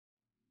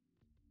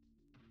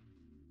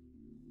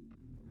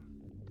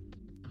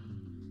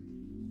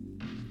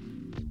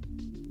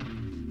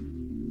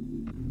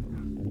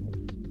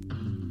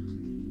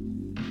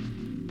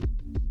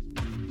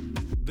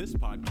This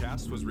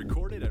podcast was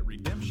recorded at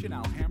Redemption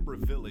Alhambra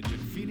Village in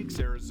Phoenix,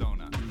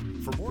 Arizona.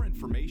 For more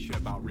information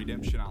about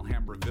Redemption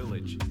Alhambra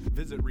Village,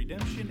 visit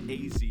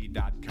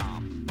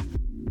redemptionaz.com.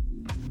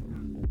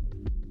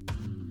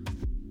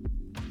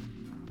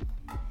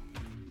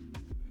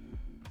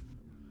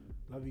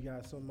 Love you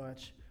guys so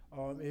much.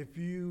 If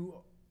you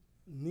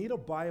need a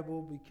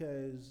Bible,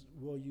 because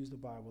we'll use the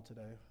Bible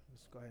today,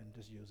 let's go ahead and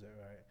just use it,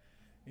 right?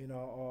 You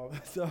know,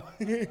 so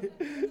I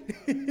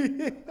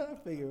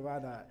figure why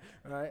not,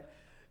 right?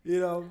 You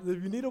know,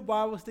 if you need a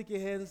Bible, stick your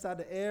hands inside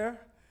the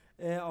air,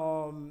 and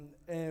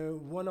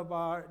one of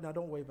our, now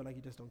don't wave it like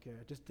you just don't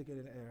care, just stick it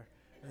in the air,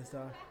 and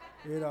so,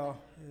 you know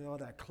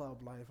that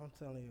club life, I'm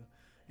telling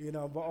you,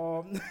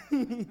 but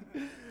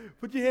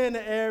put your hand in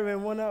the air,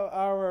 and one of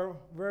our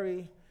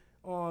very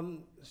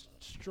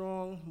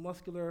strong,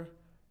 muscular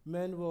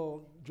men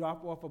will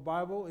drop off a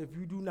Bible. If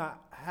you do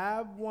not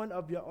have one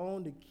of your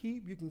own to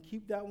keep, you can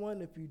keep that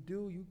one. If you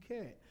do, you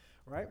can't,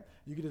 right?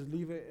 You can just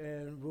leave it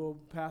and we'll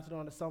pass it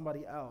on to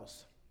somebody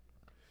else.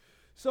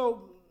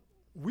 So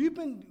we've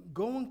been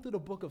going through the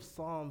book of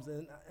Psalms,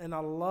 and I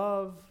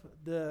love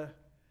the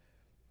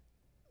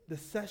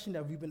session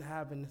that we've been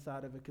having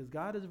inside of it, because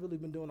God has really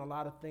been doing a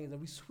lot of things, and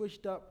we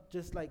switched up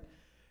just like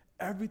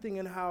everything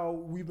in how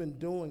we've been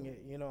doing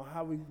it,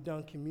 how we've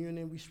done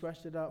communion. We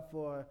stretched it up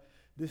for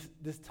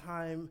this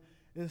time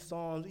in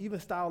Psalms, even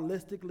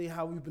stylistically,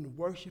 how we've been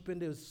worshiping.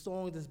 There's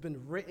songs that's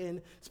been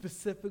written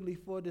specifically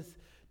for this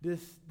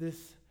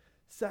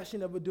session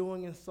that we're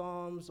doing in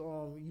Psalms.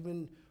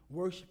 Even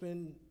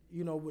worshiping,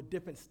 with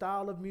different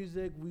style of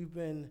music. We've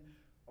been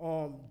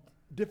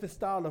different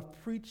style of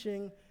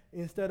preaching,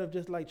 instead of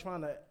just like trying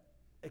to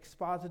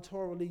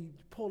expositorily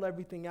pull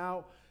everything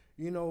out.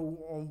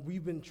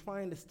 We've been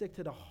trying to stick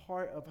to the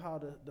heart of how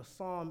the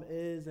psalm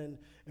is, and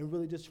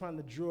really just trying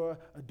to draw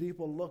a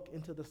deeper look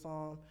into the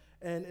psalm.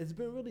 And it's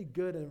been really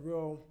good and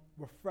real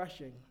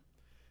refreshing.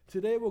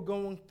 Today we're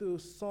going through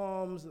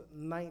Psalms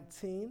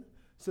 19.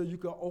 So you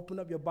can open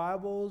up your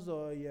Bibles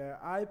or your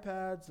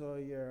iPads or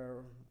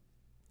your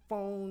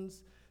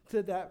phones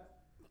to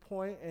that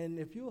point. And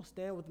if you'll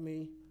stand with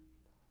me,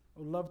 I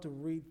would love to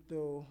read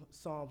through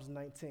Psalms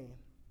 19.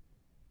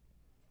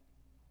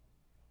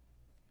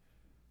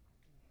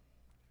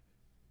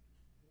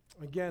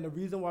 Again, the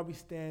reason why we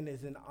stand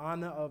is in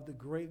honor of the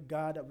great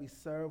God that we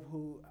serve,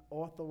 who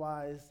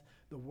authorized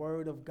the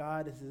word of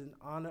God. This is in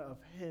honor of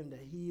him, that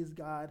he is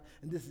God,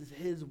 and this is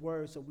his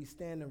word, so we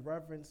stand in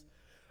reverence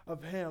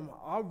of him.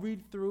 I'll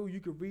read through.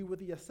 You can read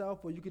with it yourself,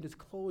 or you can just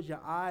close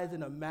your eyes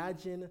and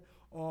imagine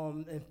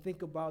and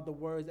think about the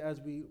words as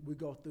we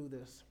go through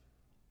this.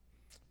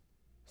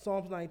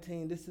 Psalms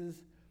 19, this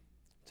is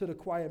to the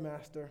choir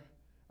master,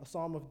 a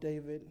psalm of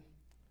David.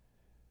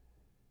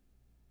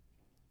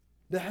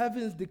 The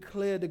heavens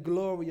declare the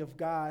glory of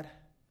God,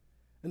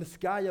 and the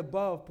sky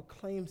above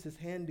proclaims his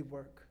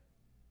handiwork.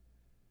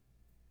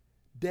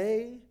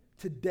 Day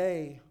to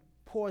day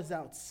pours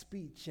out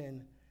speech,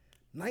 and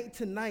night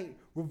to night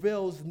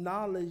reveals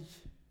knowledge.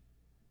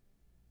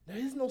 There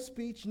is no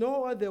speech,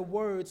 nor are there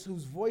words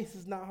whose voice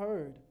is not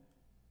heard.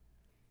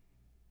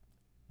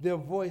 Their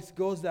voice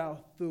goes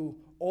out through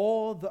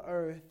all the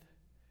earth,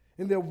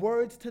 and their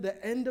words to the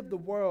end of the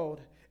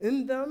world.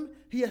 In them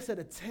he has set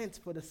a tent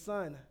for the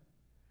sun,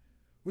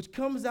 which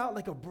comes out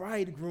like a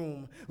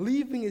bridegroom,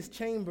 leaving his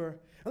chamber,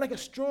 and like a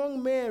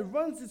strong man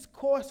runs its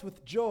course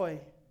with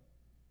joy.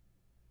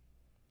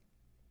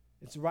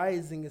 Its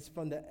rising is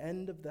from the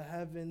end of the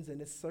heavens,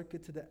 and its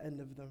circuit to the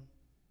end of them.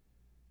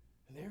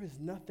 And there is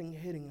nothing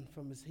hidden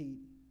from his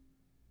heat.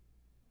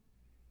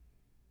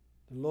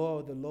 The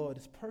Lord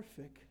is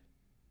perfect,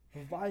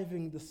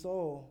 reviving the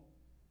soul.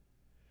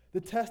 The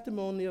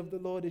testimony of the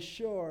Lord is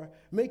sure,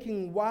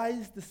 making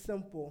wise the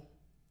simple.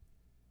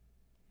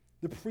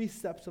 The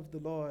precepts of the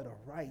Lord are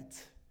right,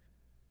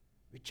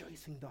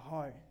 rejoicing the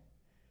heart.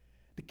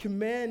 The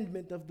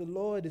commandment of the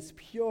Lord is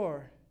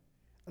pure,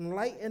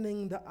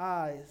 enlightening the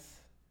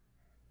eyes.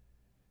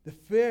 The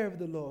fear of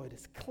the Lord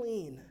is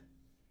clean,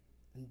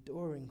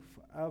 enduring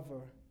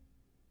forever.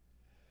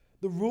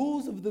 The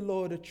rules of the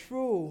Lord are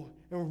true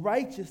and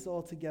righteous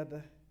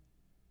altogether.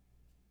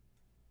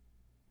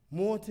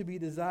 More to be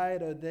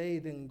desired are they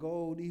than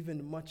gold,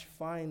 even much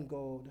fine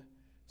gold,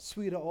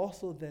 sweeter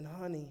also than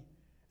honey,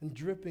 and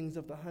drippings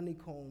of the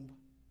honeycomb.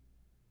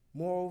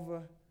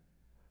 Moreover,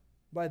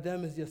 by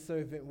them is your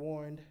servant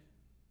warned.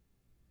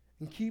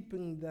 In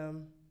keeping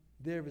them,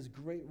 there is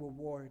great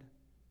reward.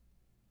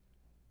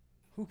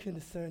 Who can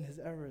discern his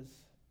errors?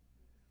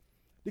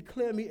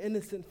 Declare me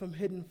innocent from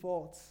hidden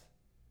faults.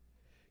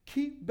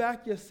 Keep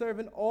back your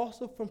servant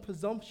also from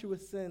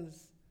presumptuous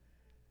sins.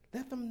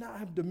 Let them not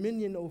have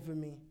dominion over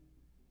me.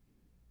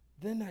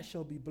 Then I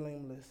shall be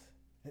blameless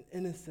and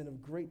innocent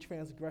of great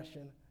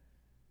transgression.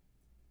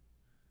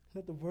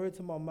 Let the words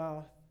of my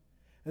mouth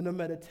and the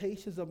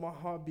meditations of my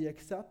heart be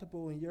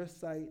acceptable in your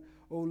sight,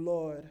 O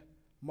Lord,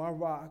 my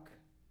rock,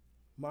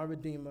 my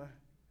redeemer.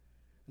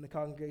 And the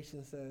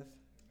congregation says,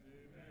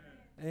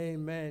 Amen.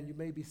 Amen. You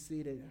may be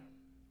seated.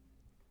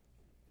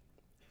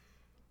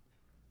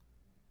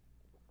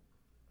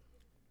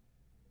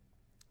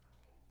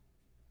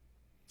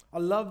 I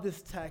love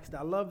this text.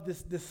 I love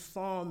this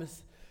psalm.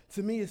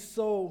 To me, it's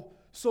so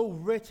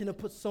rich, and it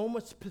puts so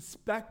much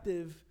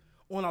perspective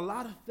on a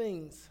lot of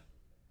things.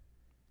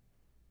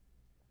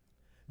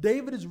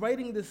 David is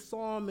writing this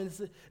psalm,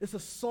 and it's a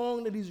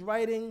song that he's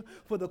writing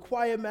for the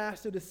choir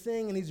master to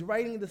sing, and he's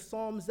writing the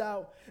psalms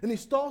out. And he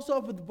starts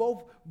off with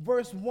both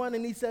verse 1,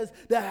 and he says,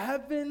 "The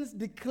heavens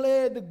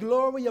declare the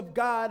glory of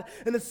God,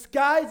 and the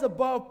skies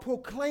above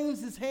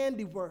proclaims his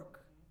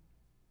handiwork."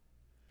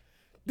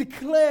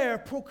 Declare,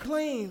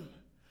 proclaim.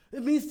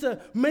 It means to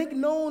make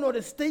known or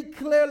to state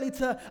clearly,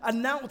 to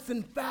announce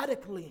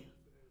emphatically.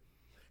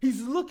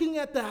 He's looking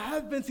at the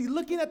heavens, he's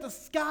looking at the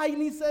sky,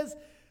 and he says,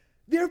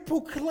 they're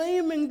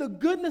proclaiming the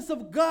goodness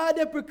of God.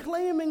 They're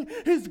proclaiming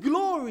his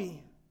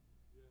glory.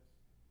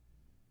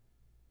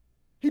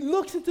 He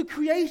looks into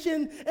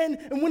creation,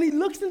 and when he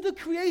looks into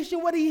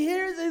creation, what he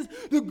hears is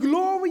the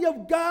glory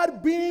of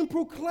God being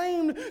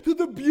proclaimed through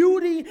the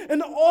beauty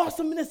and the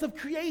awesomeness of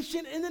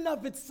creation in and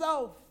of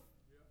itself.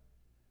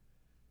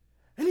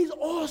 And he's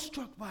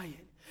awestruck by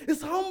it.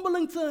 It's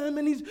humbling to him,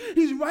 and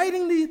he's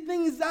writing these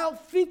things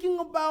out, thinking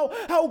about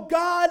how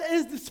God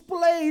is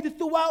displayed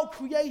throughout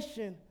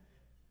creation.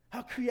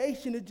 How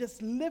creation is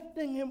just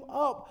lifting him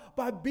up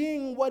by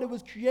being what it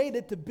was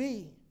created to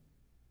be.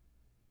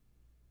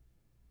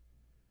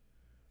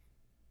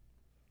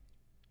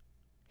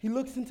 He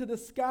looks into the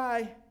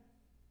sky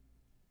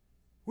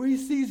where he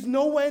sees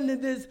no end,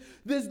 and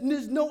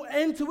there's no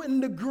end to it,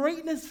 and the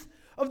greatness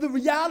of the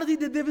reality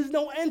that there is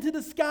no end to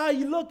the sky.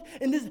 You look,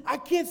 and I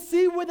can't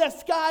see where that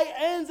sky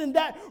ends, and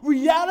that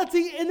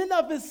reality in and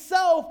of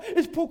itself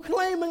is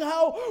proclaiming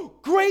how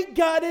great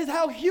God is,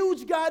 how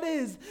huge God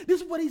is.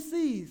 This is what he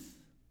sees.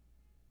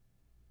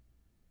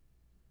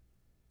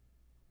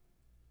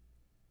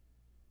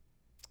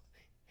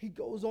 He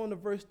goes on to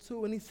verse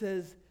 2, and he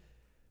says,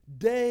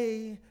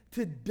 day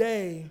to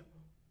day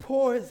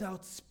pours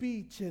out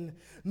speech, and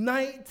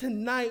night to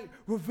night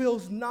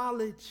reveals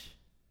knowledge.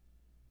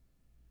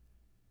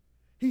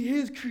 He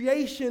hears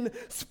creation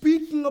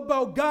speaking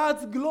about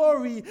God's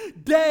glory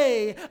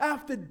day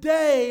after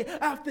day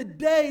after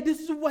day. This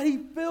is what he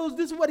feels.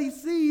 This is what he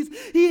sees.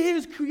 He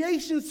hears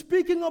creation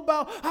speaking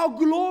about how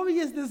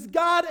glorious this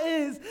God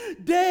is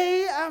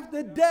day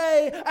after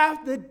day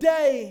after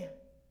day.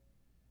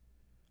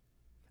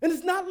 And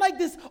it's not like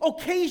this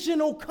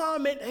occasional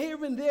comment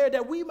here and there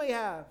that we may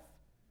have.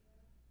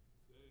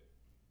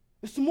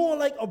 It's more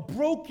like a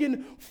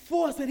broken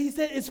faucet. He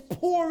said it's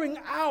pouring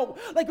out,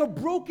 like a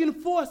broken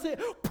faucet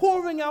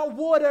pouring out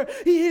water.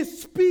 He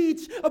hears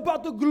speech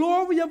about the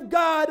glory of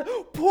God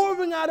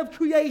pouring out of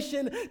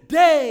creation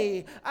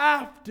day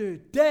after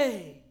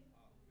day.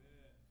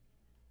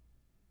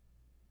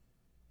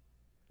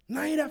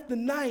 Night after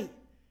night.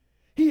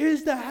 He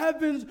hears the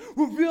heavens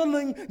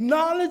revealing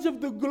knowledge of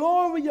the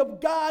glory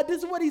of God.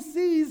 This is what he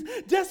sees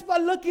just by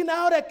looking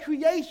out at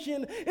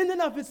creation in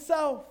and of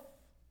itself.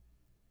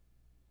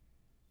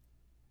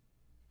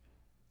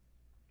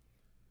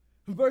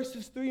 In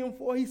verses 3 and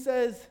 4, he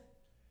says,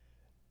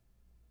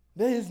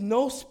 there is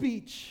no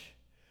speech,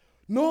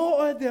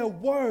 nor are there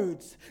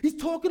words. He's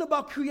talking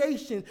about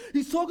creation.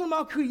 He's talking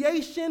about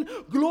creation,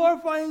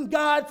 glorifying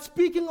God,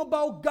 speaking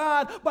about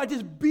God by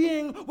just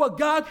being what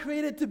God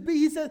created to be.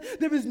 He says,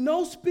 there is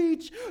no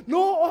speech,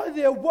 nor are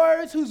there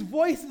words whose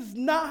voice is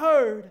not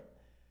heard.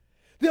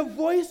 Their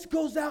voice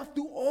goes out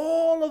through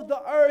all of the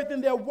earth,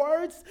 and their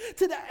words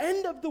to the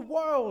end of the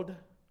world.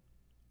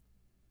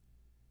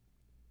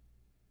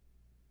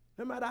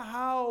 No matter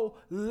how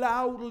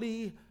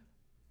loudly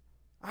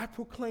I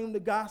proclaim the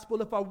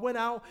gospel, if I went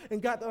out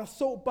and got a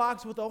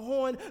soapbox with a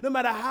horn, no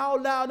matter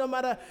how loud, no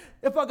matter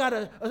if I got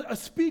a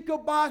speaker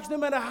box, no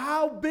matter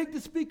how big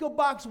the speaker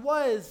box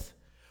was,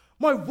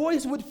 my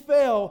voice would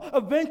fail.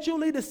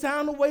 Eventually the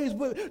sound waves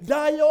would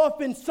die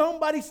off, and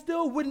somebody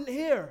still wouldn't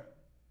hear.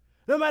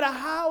 No matter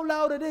how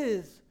loud it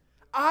is,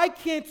 I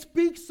can't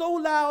speak so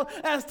loud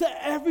as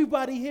to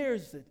everybody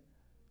hears it.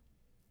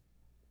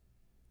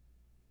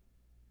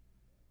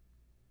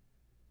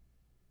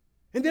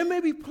 And there may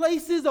be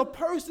places or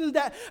persons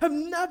that have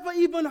never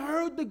even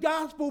heard the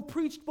gospel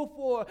preached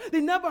before.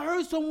 They never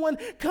heard someone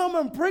come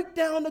and break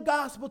down the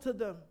gospel to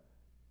them.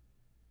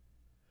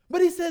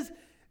 But he says,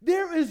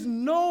 there is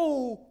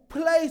no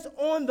place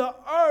on the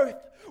earth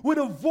where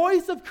the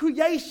voice of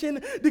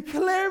creation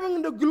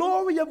declaring the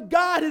glory of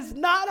God is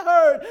not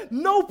heard.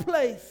 No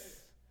place.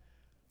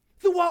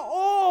 Throughout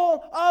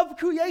all of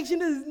creation,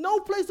 there is no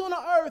place on the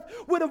earth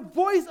where the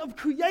voice of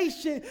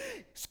creation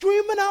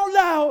screaming out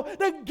loud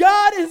that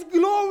God is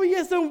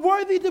glorious and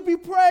worthy to be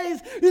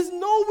praised. There's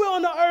nowhere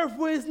on the earth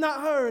where it's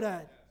not heard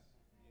at.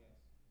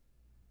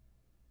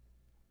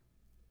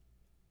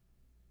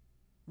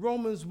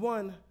 Romans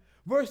 1,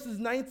 verses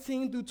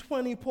 19 through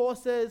 20, Paul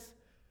says,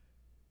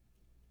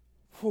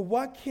 for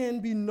what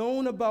can be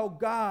known about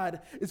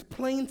God is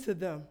plain to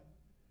them,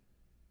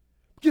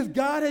 because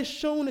God has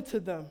shown it to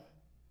them.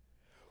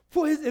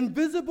 For his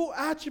invisible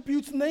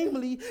attributes,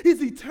 namely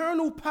his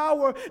eternal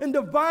power and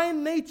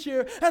divine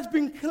nature, has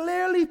been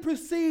clearly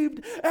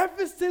perceived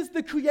ever since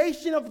the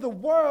creation of the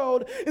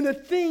world and the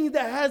thing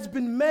that has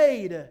been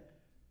made.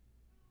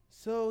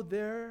 So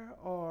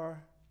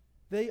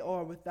they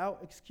are without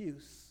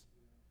excuse.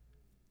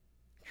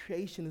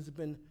 Creation has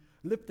been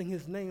lifting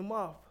his name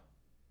up.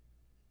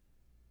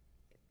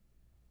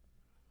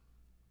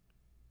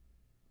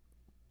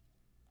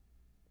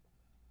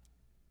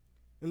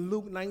 In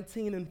Luke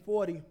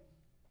 19:40,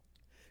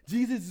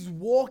 Jesus is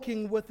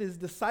walking with his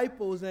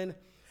disciples, and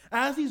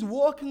as he's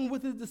walking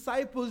with his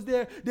disciples,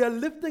 they're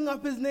lifting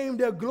up his name,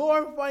 they're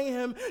glorifying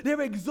him,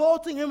 they're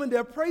exalting him, and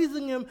they're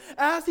praising him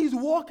as he's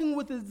walking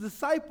with his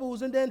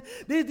disciples. And then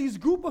there's these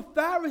group of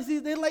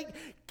Pharisees, they're like,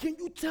 can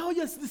you tell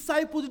your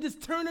disciples to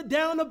just turn it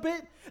down a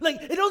bit?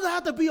 Like, it doesn't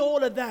have to be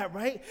all of that,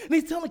 right? And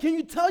he's telling, can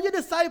you tell your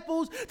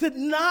disciples to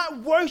not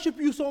worship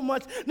you so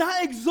much,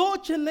 not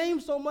exalt your name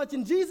so much?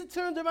 And Jesus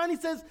turns around and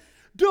he says,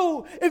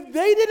 dude, if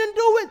they didn't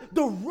do it,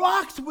 the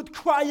rocks would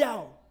cry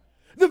out.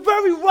 The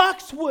very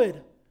rocks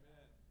would.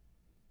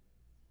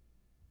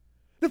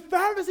 The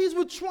Pharisees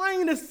were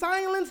trying to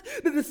silence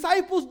the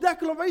disciples'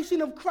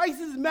 declaration of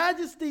Christ's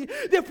majesty,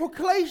 their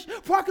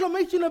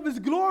proclamation of his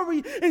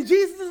glory. And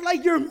Jesus is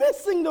like, you're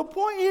missing the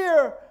point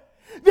here.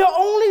 They're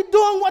only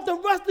doing what the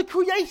rest of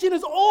creation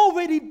is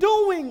already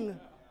doing.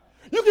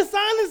 You can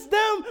silence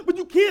them, but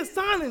you can't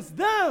silence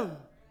them.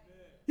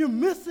 You're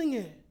missing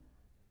it.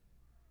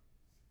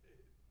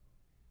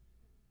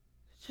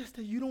 It's just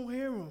that you don't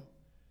hear them.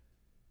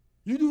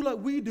 You do like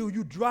we do.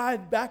 You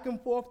drive back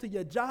and forth to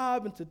your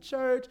job and to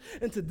church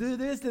and to do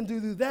this and to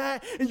do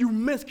that, and you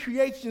miss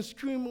creation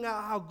screaming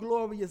out how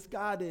glorious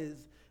God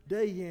is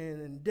day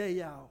in and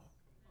day out.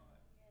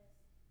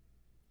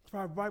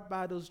 Drive right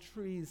by those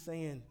trees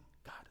saying,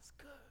 God is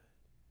good.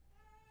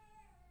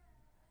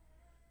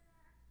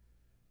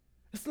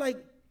 It's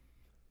like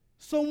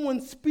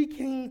someone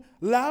speaking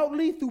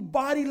loudly through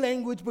body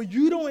language, but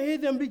you don't hear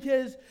them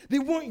because they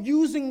weren't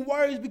using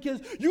words, because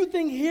you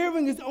think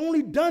hearing is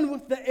only done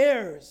with the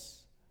ears.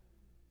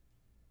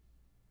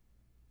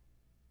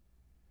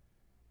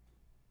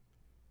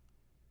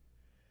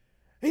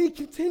 And he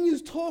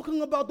continues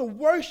talking about the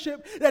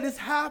worship that is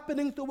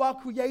happening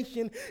throughout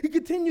creation. He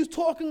continues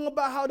talking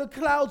about how the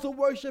clouds are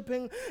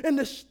worshiping and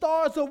the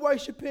stars are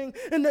worshiping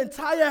and the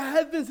entire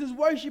heavens is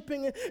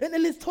worshiping. And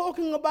then he's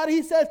talking about,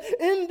 he says,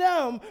 in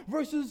them,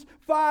 verses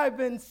 5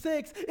 and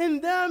 6,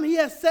 in them he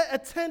has set a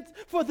tent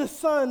for the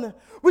sun,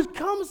 which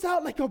comes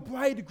out like a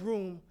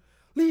bridegroom,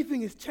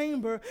 leaving his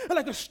chamber, and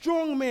like a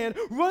strong man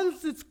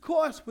runs its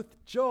course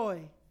with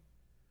joy.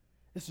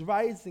 Its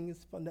rising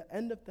is from the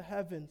end of the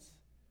heavens,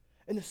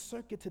 and a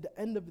circuit to the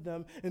end of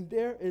them, and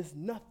there is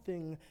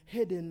nothing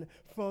hidden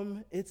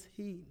from its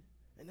heat.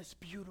 And it's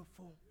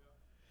beautiful.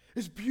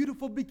 It's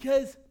beautiful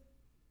because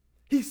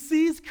he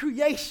sees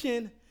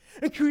creation,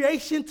 and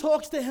creation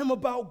talks to him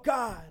about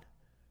God.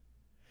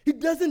 He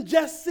doesn't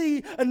just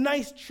see a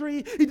nice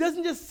tree. He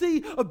doesn't just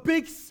see a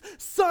big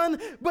sun,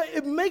 but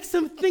it makes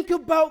him think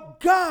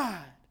about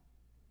God.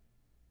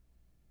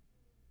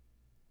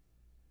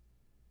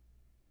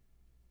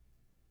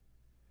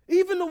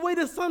 Even the way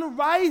the sun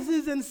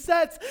rises and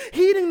sets,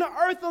 heating the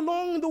earth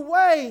along the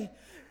way.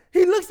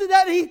 He looks at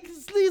that and he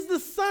sees the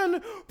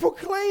sun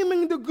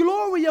proclaiming the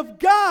glory of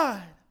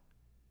God.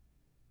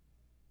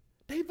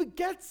 David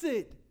gets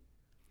it.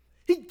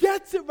 He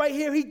gets it right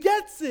here. He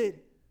gets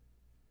it.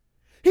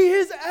 He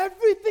hears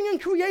everything in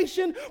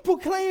creation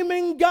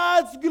proclaiming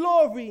God's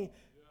glory.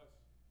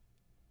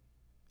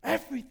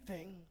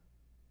 Everything.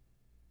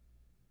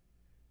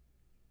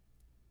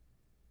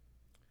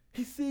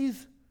 He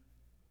sees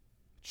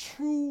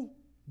true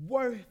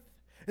worth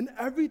in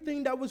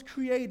everything that was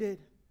created,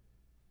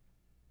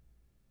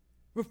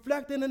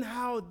 reflecting in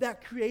how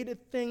that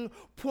created thing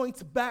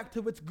points back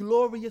to its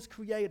glorious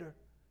creator.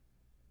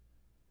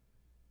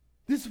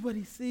 This is what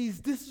he sees.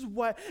 This is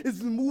what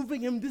is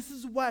moving him. This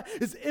is what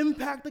is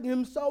impacting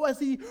him. So as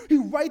he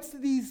writes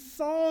these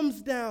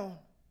psalms down,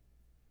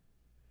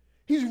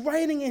 he's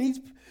writing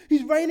and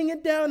he's writing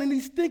it down, and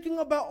he's thinking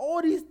about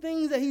all these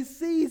things that he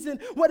sees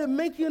and what is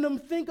making him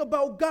think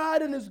about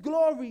God and his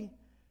glory.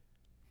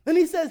 And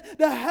he says,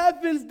 the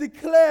heavens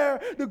declare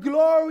the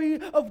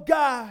glory of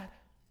God.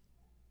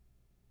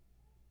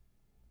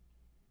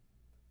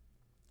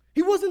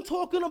 He wasn't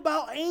talking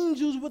about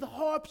angels with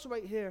harps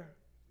right here.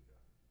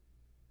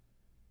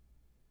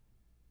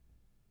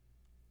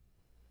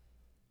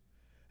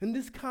 In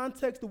this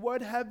context, the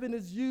word heaven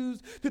is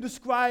used to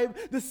describe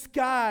the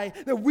sky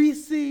that we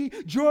see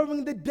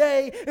during the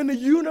day and the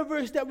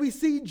universe that we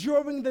see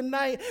during the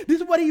night.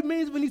 This is what he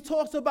means when he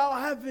talks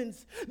about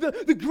heavens.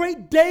 The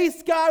great day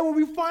sky where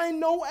we find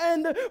no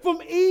end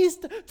from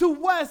east to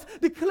west,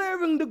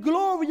 declaring the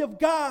glory of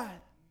God.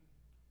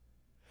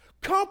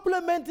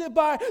 Complemented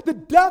by the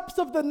depths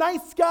of the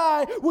night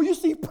sky where you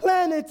see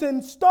planets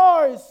and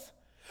stars.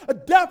 A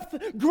depth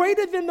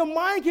greater than the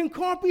mind can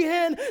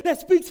comprehend that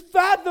speaks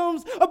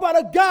fathoms about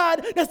a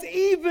God that's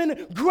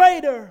even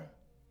greater.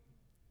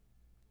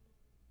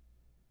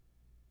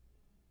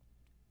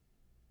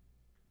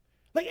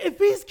 Like if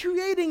he's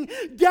creating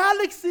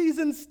galaxies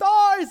and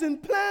stars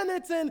and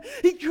planets and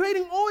he's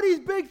creating all these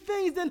big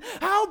things, then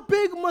how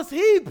big must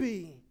he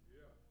be?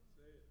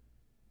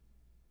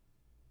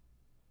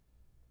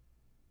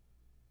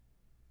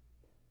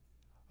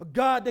 A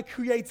God that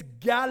creates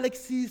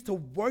galaxies to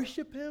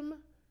worship him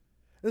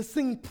and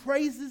sing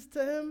praises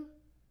to him.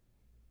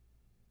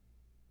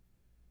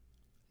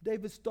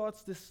 David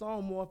starts this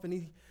psalm off and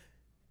he's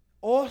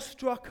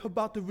awestruck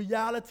about the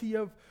reality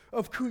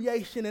of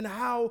creation and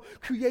how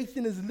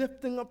creation is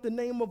lifting up the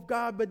name of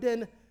God. But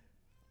then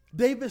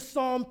David's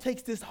psalm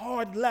takes this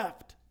hard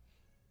left.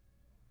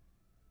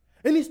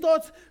 And he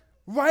starts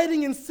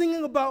writing and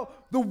singing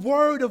about the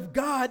word of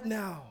God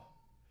now.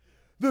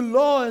 The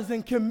laws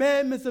and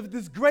commandments of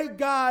this great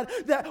God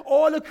that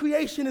all of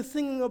creation is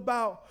singing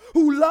about,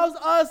 who loves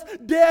us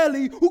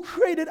dearly, who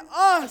created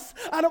us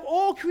out of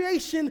all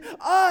creation,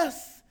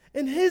 us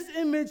in his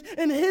image,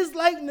 in his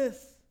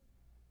likeness.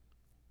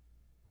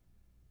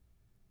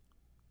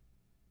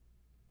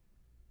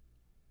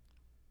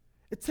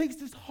 It takes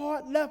this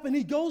hard left and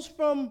he goes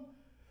from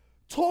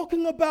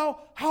talking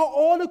about how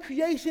all of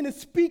creation is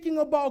speaking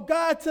about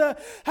God to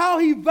how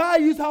he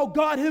values how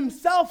God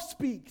himself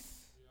speaks.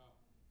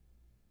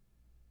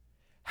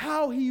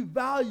 How he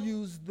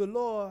values the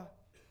law,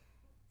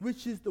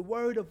 which is the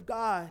word of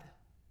God.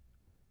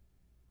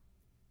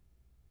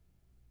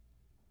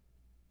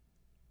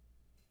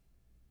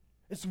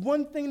 It's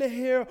one thing to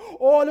hear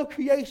all of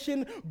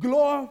creation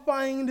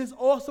glorifying this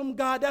awesome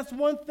God. That's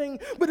one thing,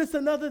 but it's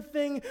another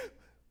thing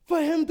for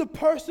him to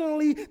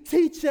personally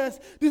teach us,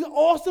 this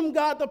awesome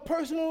God to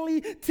personally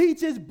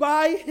teach us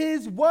by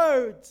his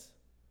words.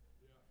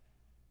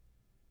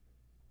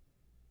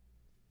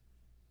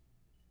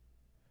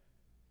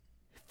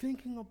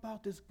 Thinking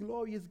about this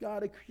glorious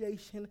God of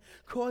creation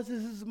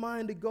causes his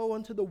mind to go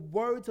into the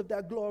words of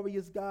that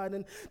glorious God.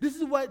 And this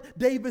is what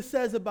David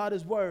says about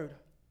his word.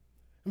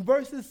 In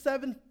verses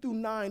 7 through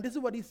 9, this is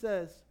what he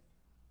says.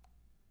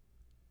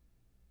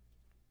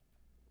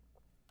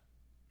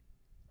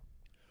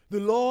 The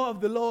law of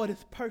the Lord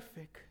is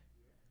perfect,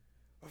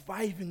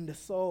 reviving the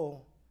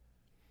soul.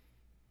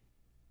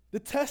 The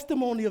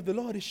testimony of the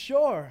Lord is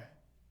sure,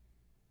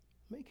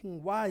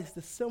 making wise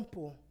the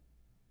simple.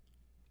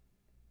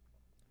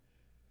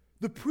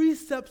 The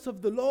precepts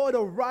of the Lord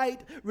are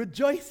right,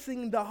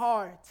 rejoicing the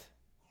heart.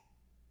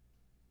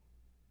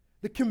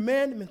 The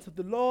commandments of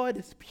the Lord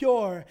is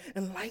pure,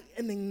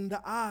 enlightening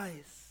the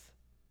eyes.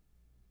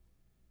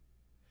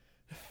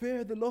 The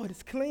fear of the Lord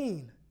is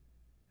clean,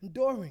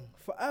 enduring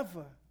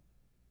forever.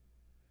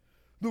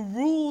 The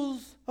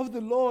rules of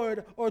the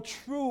Lord are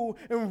true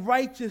and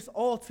righteous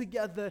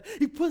altogether.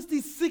 He puts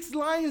these 6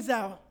 lines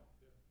out.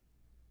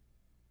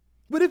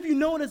 But if you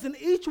notice, in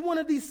each one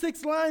of these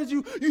 6 lines,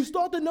 you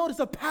start to notice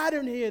a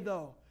pattern here,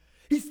 though.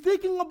 He's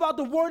thinking about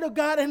the word of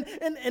God,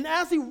 and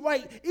as he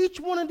writes, each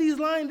one of these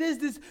lines, there's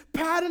this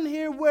pattern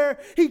here where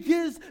he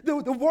gives the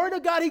word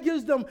of God, he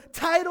gives them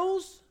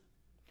titles,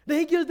 then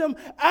he gives them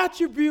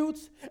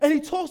attributes, and he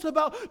talks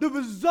about the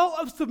result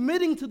of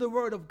submitting to the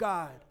word of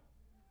God.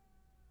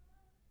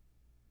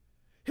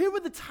 Here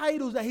are the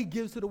titles that he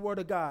gives to the word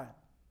of God.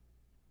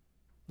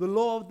 The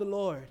law of the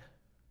Lord,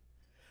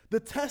 the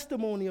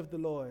testimony of the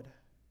Lord,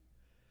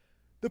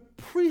 the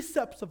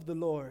precepts of the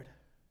Lord,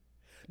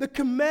 the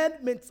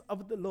commandments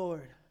of the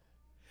Lord,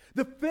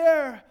 the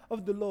fear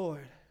of the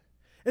Lord,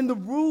 and the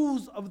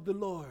rules of the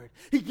Lord.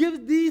 He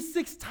gives these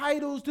 6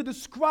 titles to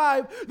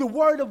describe the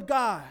word of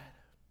God.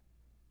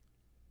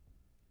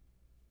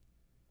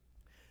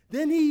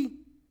 Then he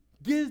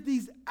gives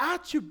these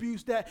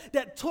attributes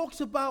that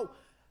talks about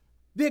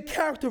their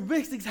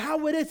characteristics,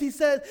 how it is. He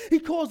says, he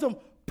calls them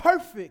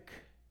perfect,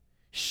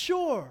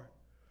 sure,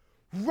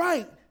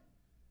 right,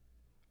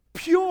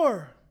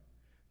 pure,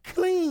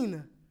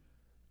 clean,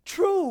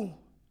 true.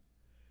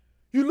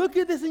 You look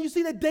at this and you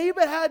see that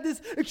David had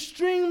this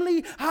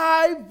extremely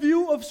high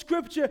view of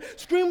Scripture,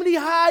 extremely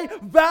high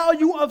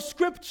value of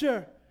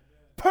Scripture.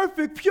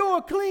 Perfect,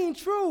 pure, clean,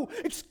 true,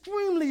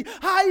 extremely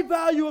high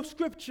value of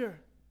Scripture.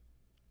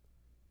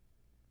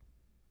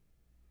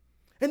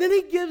 And then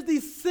he gives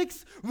these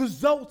 6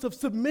 results of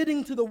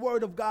submitting to the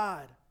word of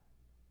God.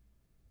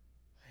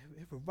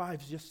 It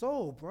revives your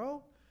soul,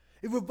 bro.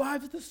 It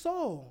revives the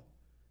soul.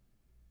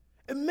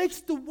 It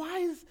makes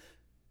wise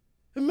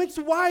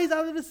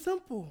out of the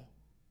simple.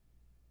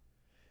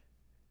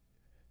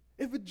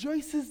 It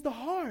rejoices the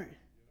heart.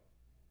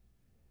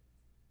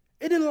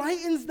 It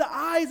enlightens the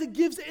eyes. It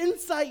gives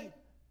insight.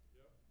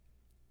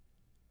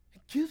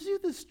 It gives you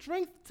the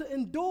strength to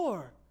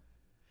endure.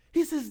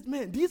 He says,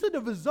 man, these are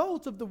the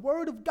results of the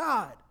word of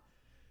God.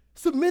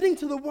 Submitting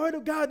to the word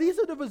of God, these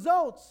are the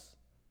results.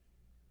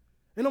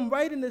 And I'm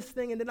writing this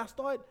thing, and then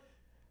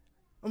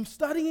I'm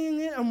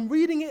studying it, I'm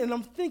reading it, and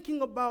I'm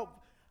thinking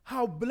about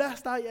how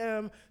blessed I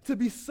am to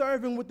be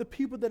serving with the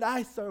people that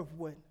I serve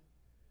with.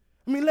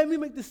 I mean, let me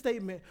make this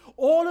statement.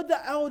 All of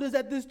the elders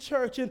at this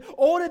church and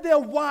all of their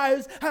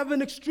wives have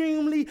an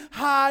extremely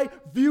high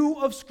view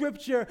of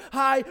Scripture,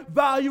 high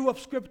value of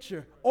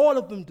Scripture. All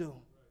of them do.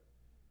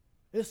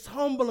 It's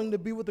humbling to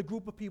be with a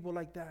group of people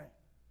like that.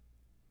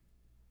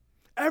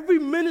 Every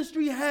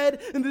ministry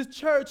head in this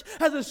church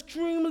has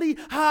extremely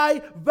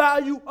high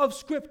value of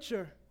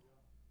Scripture.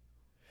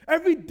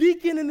 Every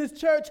deacon in this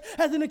church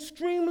has an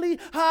extremely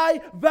high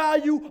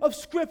value of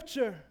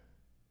Scripture.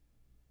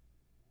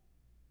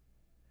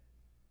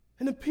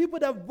 And the people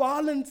that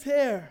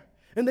volunteer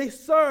and they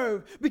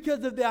serve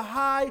because of their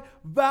high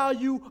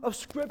value of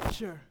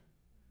Scripture.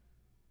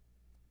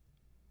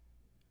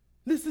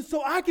 Listen,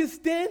 so I can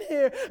stand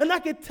here and I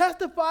can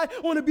testify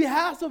on the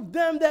behalf of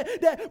them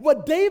that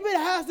what David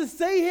has to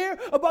say here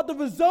about the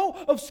result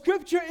of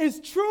Scripture is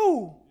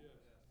true.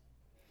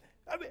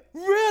 I mean,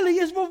 really,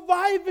 it's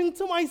reviving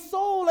to my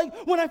soul. Like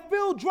when I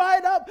feel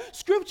dried up,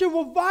 Scripture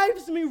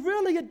revives me.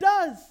 Really, it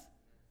does.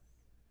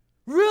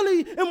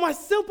 Really, in my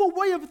simple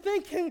way of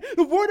thinking,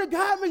 the Word of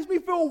God makes me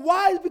feel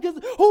wise because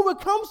of who it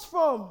comes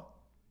from.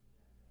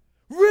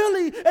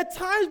 Really, at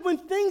times when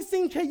things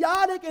seem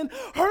chaotic and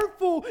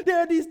hurtful, there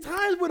are these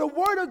times where the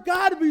Word of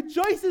God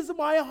rejoices in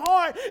my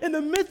heart in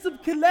the midst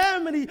of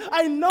calamity.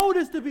 I know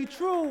this to be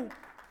true.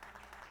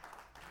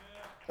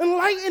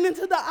 Enlighten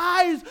into the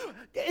eyes,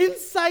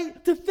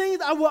 insight to things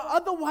I will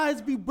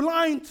otherwise be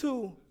blind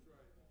to.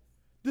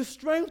 The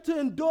strength to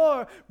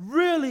endure.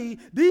 Really,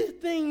 these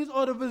things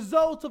are the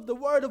results of the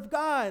Word of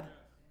God.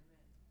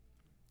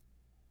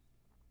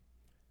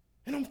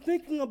 And I'm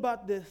thinking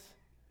about this.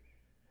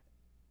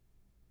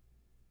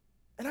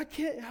 And I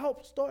can't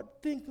help start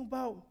thinking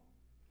about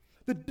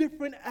the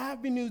different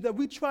avenues that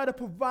we try to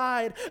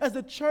provide as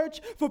a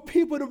church for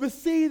people to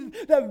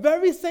receive that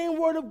very same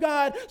Word of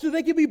God so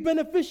they can be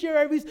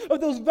beneficiaries of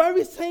those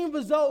very same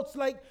results.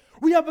 Like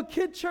we have a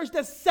kid church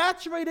that's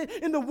saturated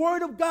in the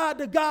Word of God,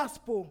 the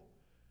gospel.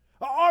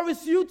 An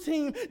RSU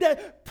team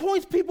that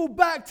points people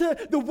back to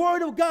the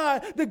Word of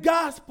God, the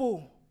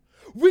gospel.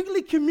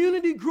 Weekly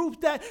community groups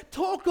that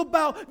talk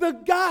about the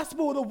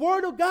gospel, the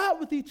Word of God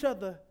with each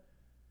other.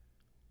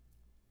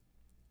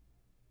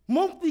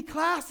 Monthly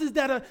classes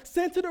that are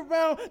centered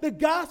around the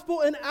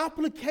gospel and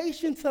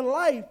application to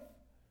life.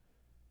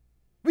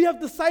 We have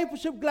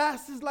discipleship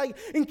classes like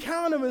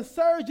Encounter and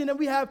Surge, and then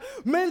we have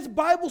men's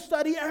Bible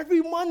study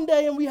every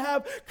Monday, and we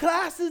have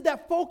classes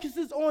that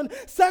focuses on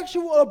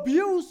sexual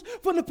abuse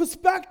from the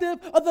perspective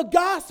of the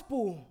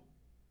gospel.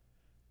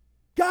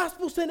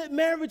 Gospel-centered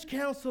marriage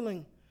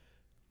counseling.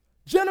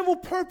 General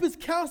purpose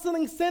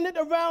counseling centered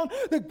around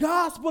the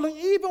gospel, and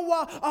even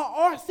while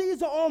our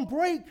RCs are on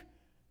break,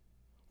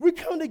 we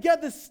come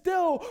together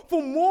still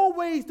for more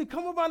ways to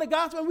come around the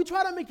gospel, and we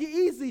try to make it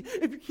easy.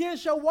 If you can't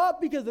show up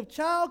because of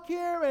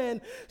childcare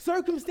and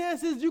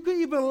circumstances, you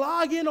can even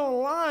log in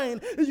online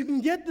and you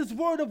can get this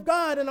Word of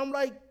God. And I'm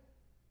like,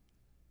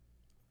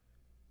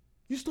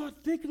 you start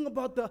thinking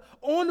about the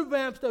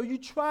on-ramps that you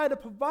try to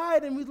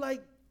provide, and we're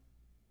like,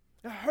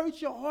 it hurts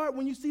your heart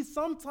when you see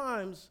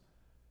sometimes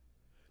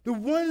the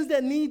ones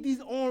that need these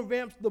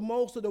on-ramps the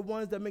most are the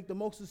ones that make the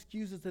most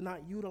excuses to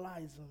not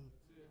utilize them.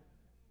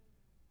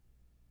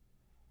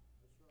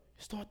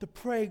 Start to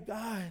pray,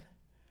 God,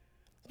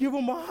 give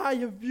them a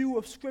higher view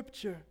of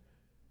Scripture.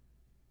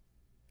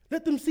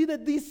 Let them see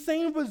that these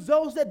same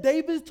results that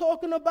David is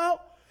talking about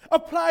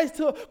applies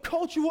to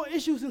cultural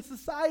issues in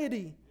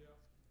society.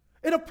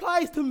 It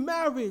applies to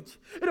marriage.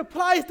 It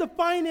applies to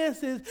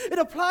finances. It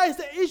applies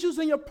to issues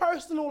in your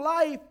personal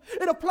life.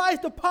 It applies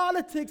to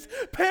politics,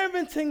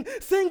 parenting,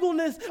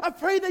 singleness. I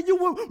pray that you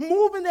will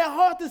move in their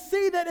heart to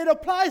see that it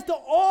applies to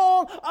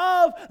all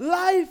of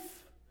life.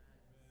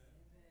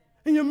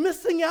 And you're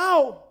missing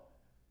out.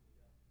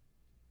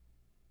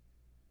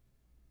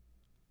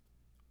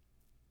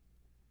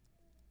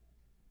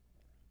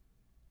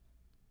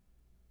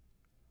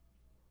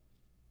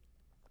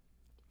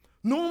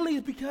 Normally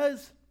it's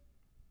because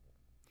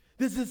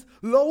there's this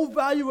low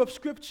value of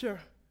Scripture.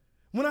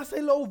 When I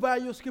say low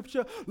value of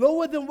Scripture,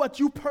 lower than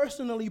what you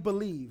personally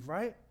believe,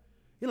 right?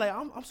 You're like,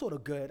 I'm sort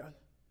of good.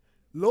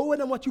 Lower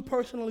than what you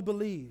personally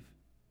believe.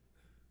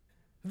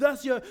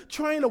 Thus, you're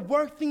trying to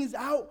work things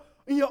out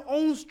in your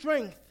own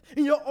strength,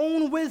 in your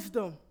own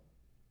wisdom.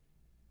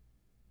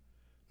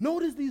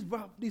 Notice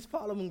these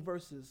following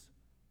verses,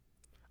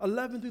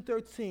 11 through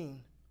 13.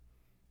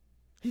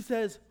 He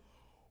says,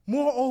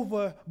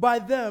 moreover, by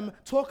them,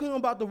 talking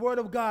about the Word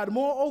of God,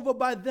 moreover,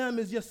 by them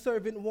is your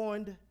servant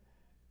warned.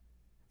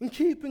 In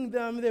keeping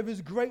them, there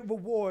is great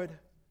reward.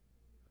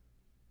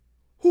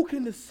 Who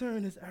can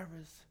discern his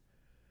errors?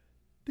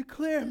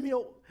 Declare me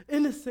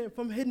innocent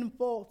from hidden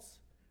faults.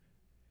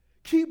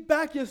 Keep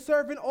back your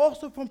servant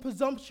also from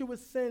presumptuous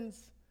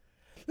sins.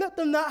 Let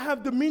them not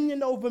have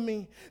dominion over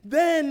me.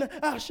 Then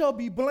I shall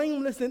be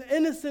blameless and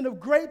innocent of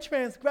great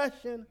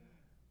transgression.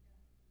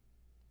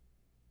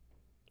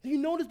 Do you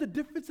notice the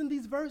difference in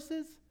these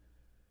verses?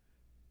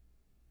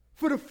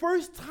 For the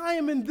first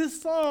time in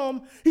this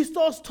psalm, he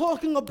starts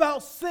talking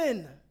about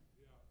sin.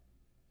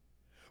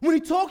 When he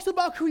talks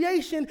about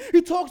creation,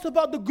 he talks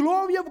about the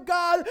glory of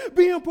God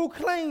being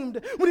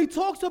proclaimed. When he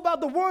talks about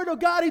the Word of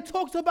God, he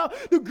talks about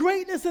the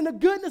greatness and the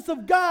goodness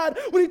of God.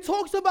 When he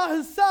talks about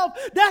himself,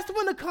 that's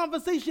when the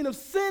conversation of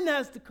sin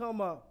has to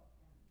come up.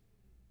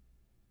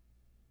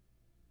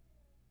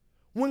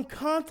 when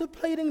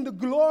contemplating the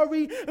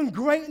glory and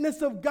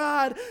greatness of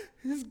God,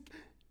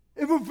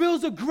 it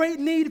reveals a great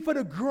need for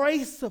the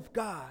grace of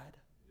God.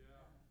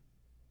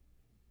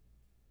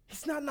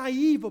 He's not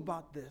naive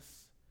about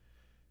this.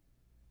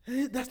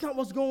 That's not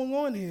what's going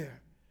on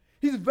here.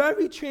 He's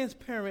very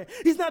transparent.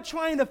 He's not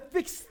trying to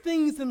fix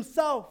things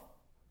himself.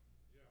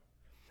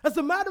 As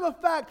a matter of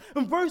fact,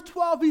 in verse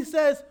 12, he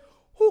says,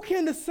 who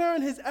can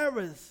discern his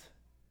errors?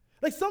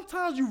 Like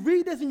sometimes you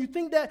read this and you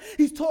think that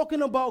he's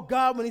talking about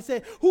God when he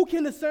said, who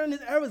can discern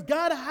his errors?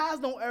 God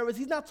has no errors.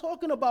 He's not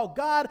talking about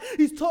God.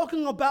 He's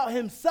talking about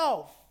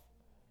himself.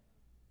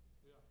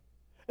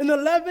 In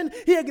 11,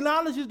 he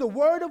acknowledges the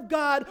word of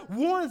God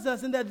warns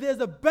us and that there's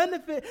a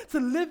benefit to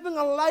living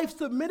a life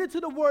submitted to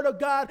the word of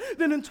God.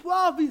 Then in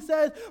 12, he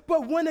says,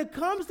 but when it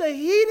comes to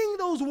heeding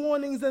those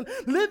warnings and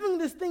living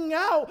this thing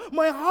out,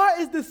 my heart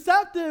is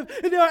deceptive,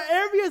 and there are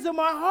areas in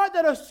my heart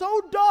that are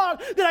so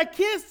dark that I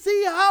can't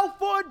see how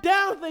far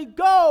down they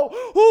go.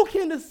 Who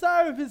can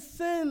discern his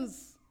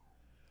sins?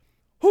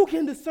 Who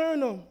can discern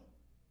them?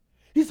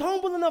 He's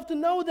humble enough to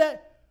know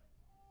that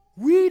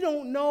we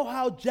don't know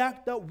how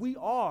jacked up we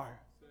are.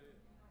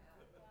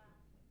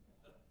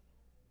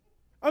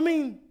 I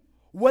mean,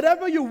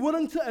 whatever you're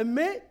willing to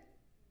admit,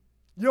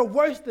 you're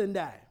worse than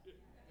that.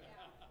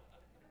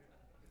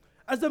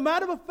 As a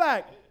matter of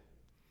fact,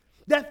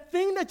 that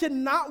thing that you're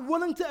not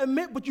willing to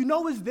admit but you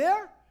know is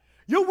there,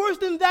 you're worse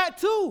than that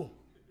too.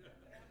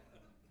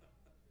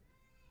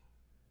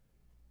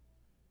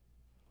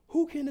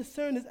 Who can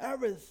discern his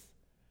errors?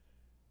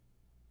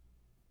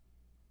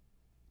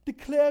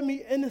 Declare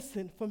me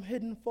innocent from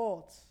hidden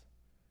faults.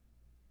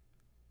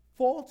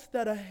 Faults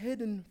that are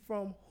hidden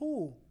from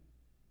who?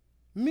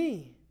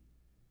 Me.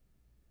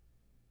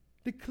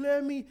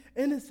 Declare me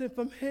innocent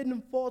from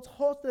hidden faults,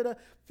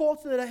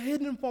 faults that are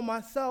hidden from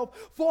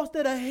myself, faults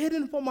that are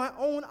hidden from my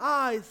own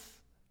eyes.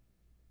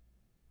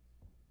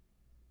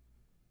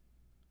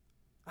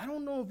 I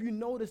don't know if you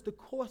noticed the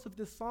course of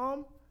this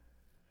psalm.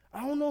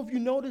 I don't know if you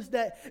noticed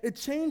that it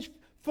changed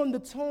from the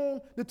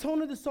tone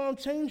of the psalm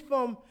changed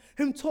from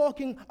him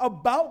talking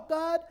about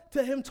God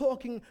to him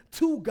talking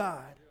to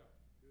God.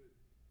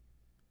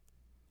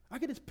 I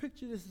can just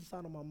picture this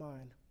inside of my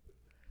mind.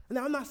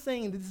 Now, I'm not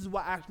saying that this is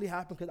what actually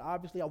happened because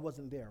obviously I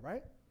wasn't there,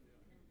 right?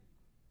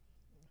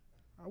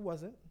 I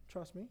wasn't,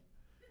 trust me.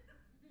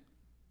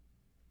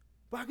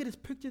 But I could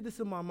just picture this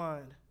in my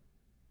mind.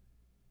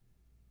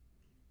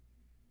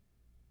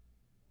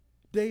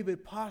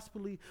 David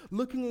possibly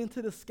looking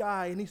into the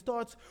sky, and he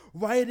starts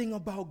writing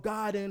about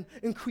God and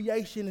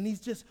creation, and he's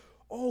just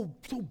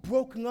so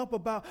broken up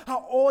about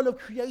how all of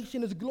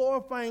creation is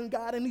glorifying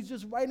God, and he's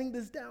just writing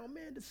this down.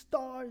 Man, the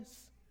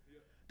stars,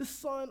 the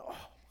sun, oh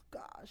my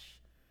gosh.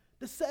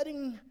 The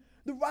setting,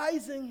 the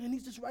rising, and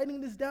he's just writing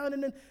this down.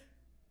 And then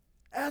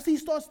as he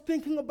starts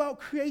thinking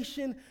about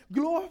creation,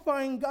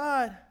 glorifying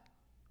God,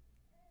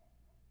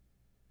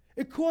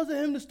 it causes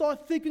him to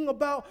start thinking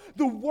about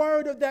the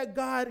word of that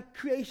God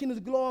creation is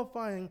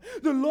glorifying,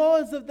 the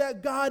laws of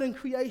that God in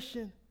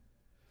creation.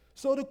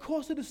 So the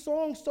course of the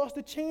song starts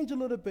to change a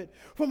little bit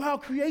from how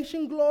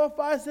creation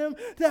glorifies him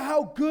to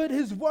how good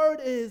his word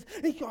is.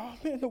 And he goes, oh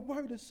man, the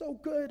word is so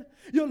good.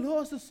 Your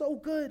laws are so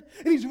good.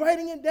 And he's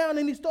writing it down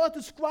and he starts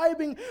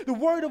describing the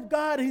word of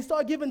God and he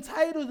starts giving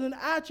titles and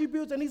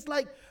attributes and he's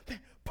like, man,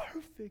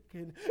 perfect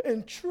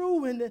and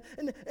true. And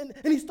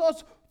he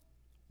starts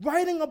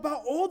writing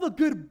about all the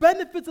good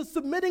benefits of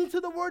submitting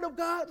to the word of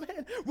God,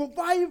 man.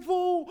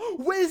 Revival,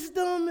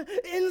 wisdom,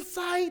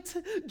 insight,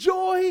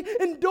 joy,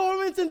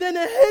 endurance, and then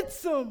it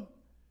hits him.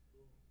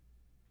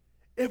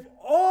 If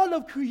all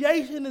of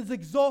creation is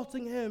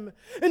exalting him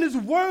and his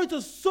words are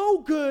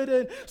so good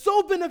and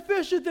so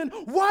beneficial, then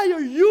why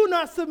are you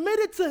not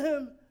submitted to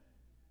him?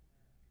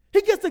 He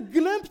gets a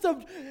glimpse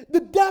of the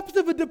depths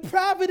of a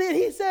depravity and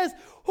he says,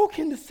 who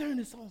can discern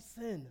his own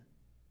sin?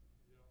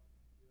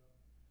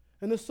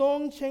 And the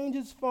song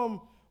changes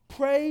from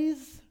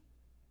praise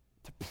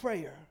to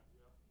prayer.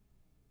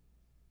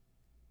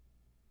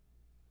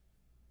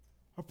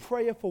 A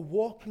prayer for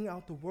walking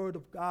out the word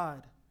of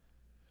God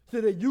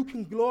so that you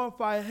can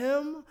glorify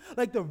him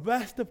like the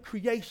rest of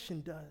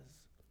creation does.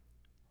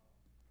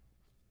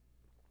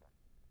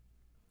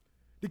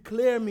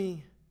 Declare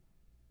me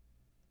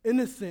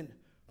innocent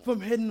from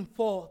hidden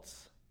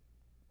faults,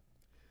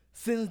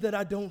 sins that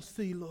I don't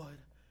see, Lord.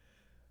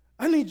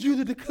 I need you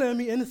to declare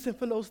me innocent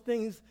from those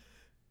things.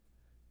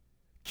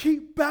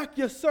 Keep back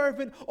your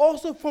servant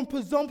also from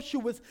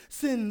presumptuous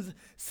sins,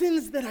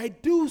 sins that I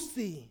do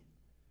see.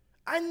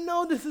 I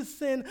know this is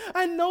sin.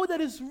 I know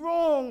that it's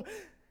wrong.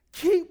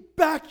 Keep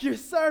back your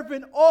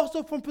servant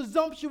also from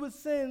presumptuous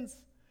sins.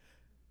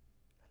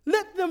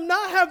 Let them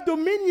not have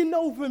dominion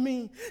over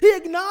me. He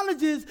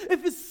acknowledges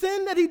if it's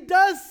sin that he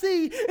does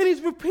see and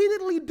he's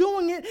repeatedly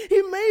doing it,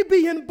 he may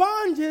be in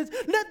bondage.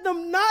 Let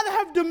them not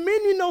have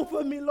dominion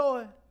over me,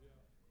 Lord.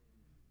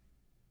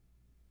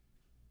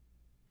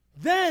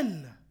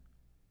 Then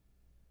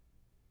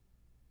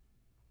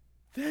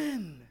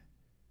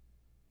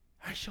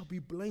I shall be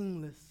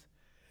blameless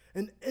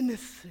and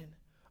innocent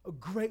of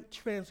great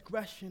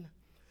transgression.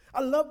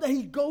 I love that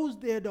he goes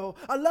there, though.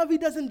 I love he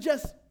doesn't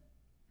just,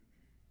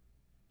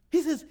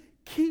 he says,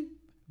 keep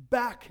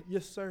back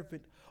your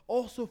servant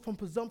also from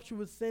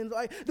presumptuous sins.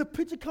 Like, the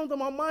picture comes to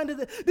my mind is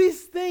that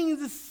these things,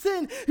 the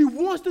sin he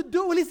wants to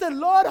do, and he said,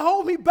 Lord,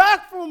 hold me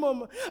back from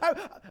them.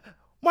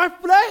 My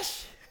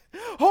flesh,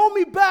 hold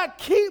me back,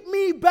 keep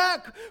me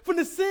back from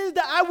the sins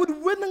that I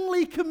would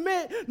willingly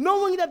commit,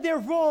 knowing that they're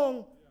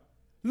wrong.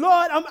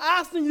 Lord, I'm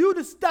asking you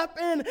to step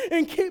in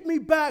and keep me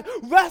back.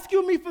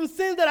 Rescue me from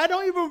sins that I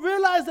don't even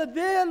realize are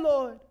there,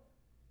 Lord.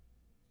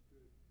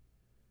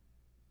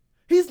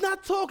 He's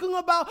not talking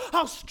about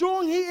how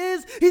strong he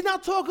is. He's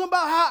not talking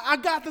about how I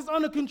got this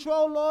under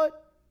control, Lord.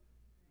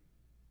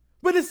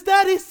 But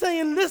instead he's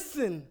saying,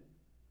 listen,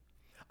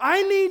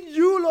 I need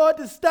you, Lord,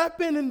 to step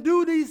in and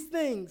do these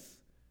things.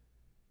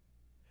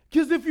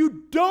 Because if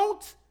you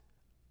don't,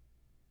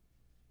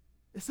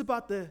 it's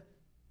about to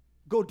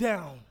go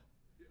down.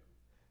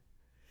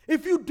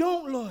 If you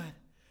don't, Lord,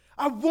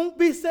 I won't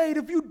be saved.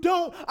 If you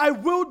don't, I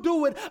will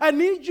do it. I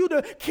need you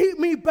to keep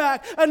me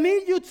back. I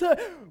need you to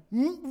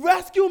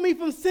rescue me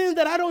from sins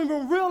that I don't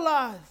even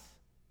realize.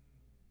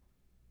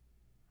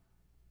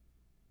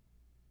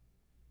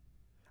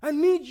 I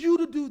need you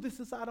to do this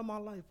inside of my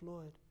life,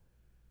 Lord.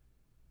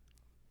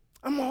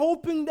 I'm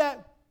hoping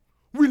that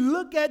we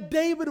look at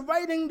David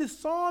writing this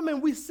psalm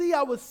and we see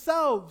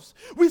ourselves.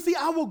 We see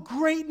our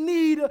great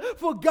need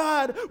for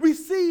God. We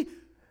see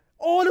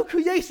all of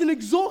creation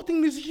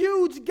exalting this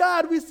huge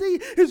God. We see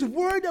his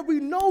word that we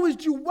know is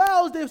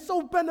jewels. They're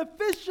so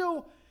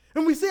beneficial.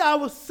 And we see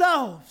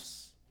ourselves.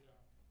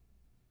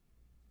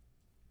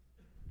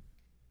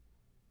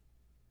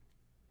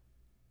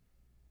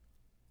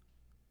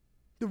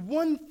 The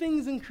one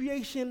things in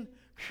creation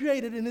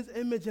created in his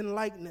image and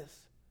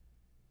likeness,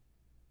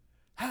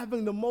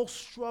 having the most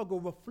struggle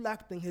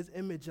reflecting his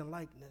image and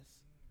likeness,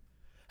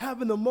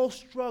 having the most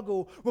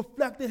struggle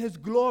reflecting his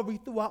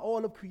glory throughout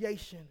all of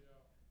creation.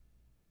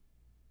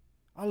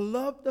 I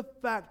love the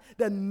fact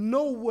that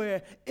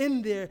nowhere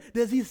in there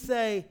does he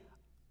say,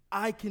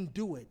 I can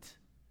do it.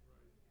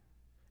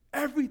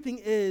 Everything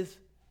is,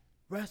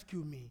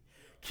 rescue me,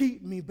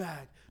 keep me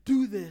back,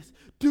 do this,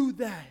 do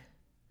that.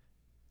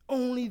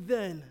 Only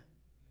then.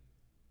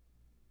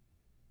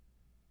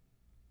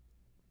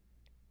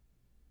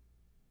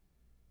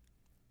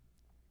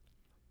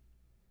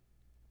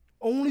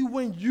 Only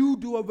when you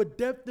do a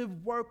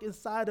redemptive work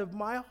inside of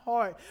my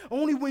heart,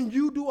 only when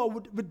you do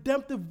a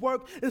redemptive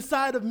work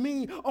inside of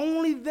me,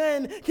 only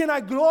then can I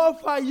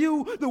glorify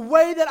you the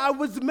way that I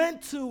was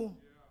meant to.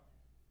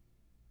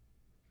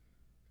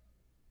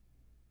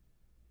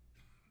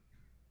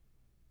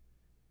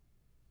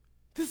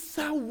 This is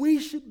how we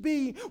should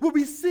be. When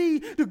we see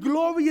the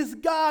glorious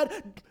God,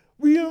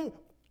 we are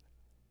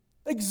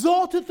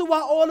exalted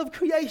throughout all of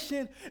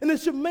creation, and it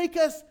should make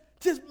us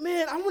just,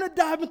 man, I want to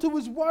dive into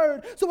his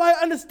word so I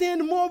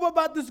understand more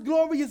about this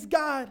glorious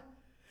God.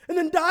 And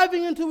then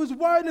diving into his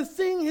word and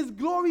seeing his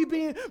glory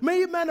being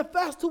made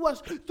manifest to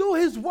us through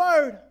his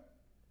word.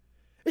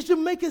 It should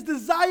make us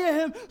desire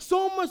him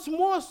so much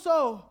more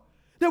so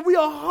that we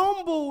are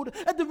humbled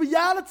at the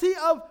reality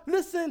of,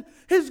 listen,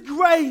 his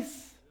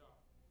grace.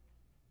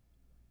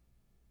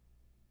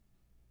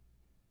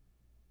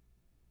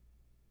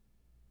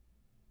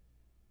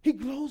 He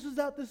closes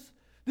out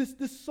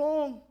this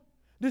song.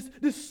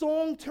 This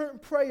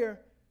song-turned prayer,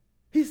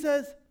 he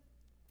says,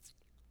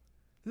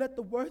 let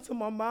the words of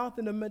my mouth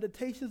and the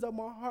meditations of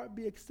my heart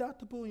be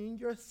acceptable in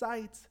your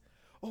sight,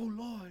 O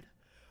Lord,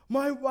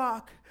 my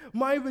rock,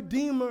 my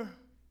redeemer.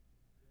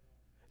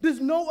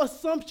 There's no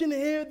assumption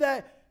here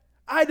that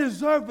I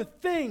deserve a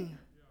thing.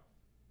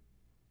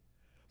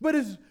 But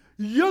it's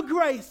your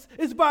grace.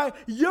 It's by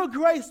your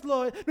grace,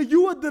 Lord, that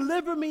you will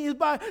deliver me. It's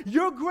by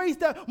your grace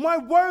that my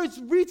words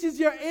reaches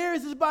your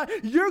ears. It's by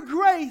your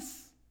grace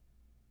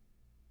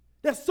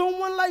that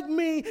someone like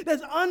me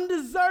that's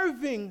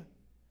undeserving,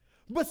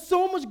 but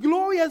so much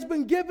glory has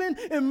been given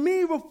in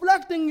me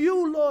reflecting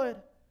you, Lord.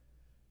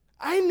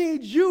 I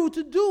need you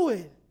to do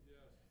it.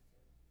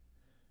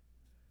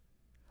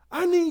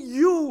 I need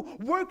you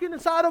working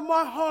inside of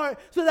my heart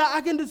so that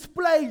I can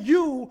display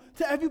you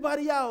to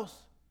everybody else.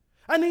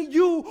 I need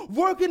you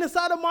working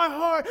inside of my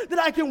heart that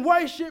I can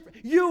worship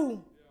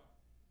you.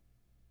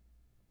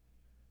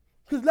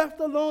 Because left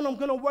alone, I'm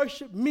going to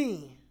worship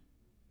me.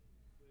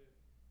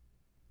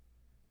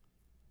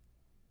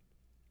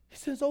 He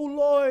says, oh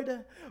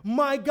Lord,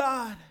 my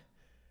God,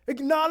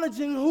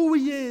 acknowledging who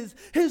he is,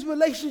 his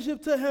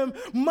relationship to him.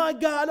 My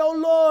God, oh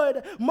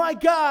Lord, my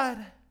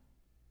God,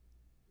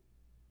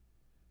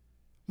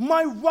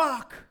 my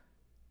rock,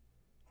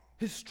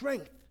 his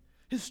strength,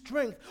 his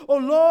strength. Oh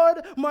Lord,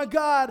 my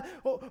God,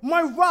 oh,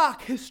 my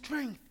rock, his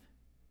strength.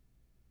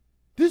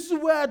 This is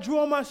where I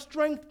draw my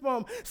strength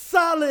from,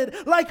 solid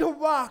like a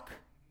rock.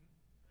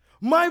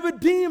 My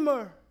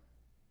Redeemer.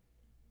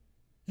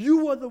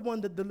 You are the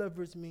one that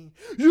delivers me.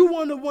 You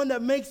are the one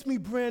that makes me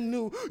brand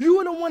new. You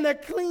are the one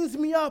that cleans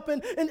me up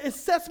and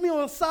sets me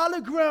on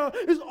solid ground.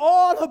 It's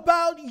all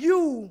about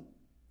you.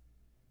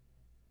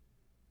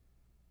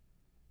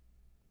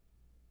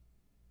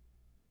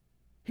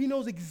 He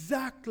knows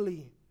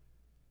exactly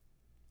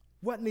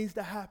what needs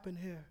to happen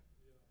here.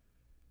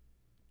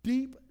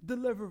 Deep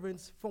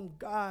deliverance from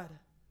God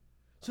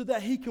so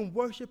that he can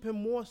worship him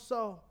more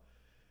so.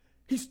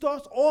 He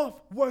starts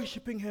off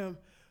worshiping him,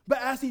 but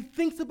as he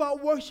thinks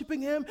about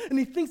worshiping him and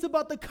he thinks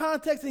about the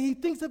context and he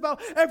thinks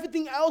about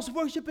everything else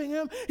worshiping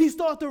him, he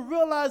starts to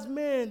realize,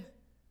 man,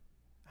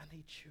 I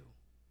need you.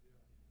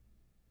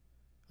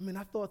 I mean,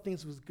 I thought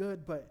things was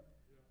good, but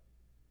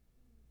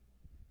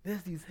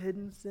there's these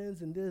hidden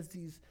sins and there's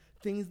these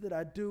things that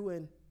I do,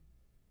 and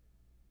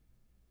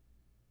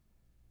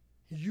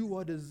you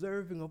are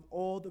deserving of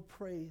all the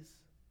praise.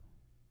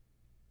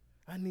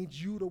 I need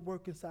you to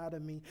work inside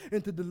of me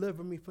and to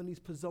deliver me from these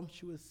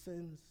presumptuous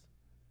sins.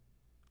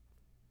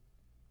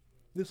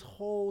 This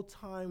whole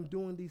time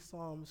doing these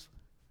Psalms,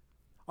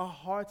 our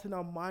hearts and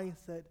our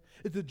mindset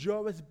is to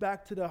draw us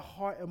back to the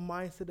heart and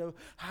mindset of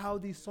how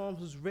these Psalms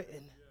was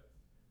written.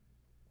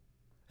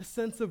 A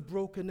sense of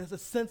brokenness, a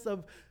sense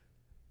of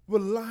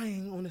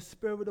relying on the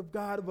Spirit of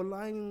God,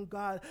 relying on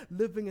God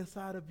living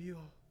inside of you.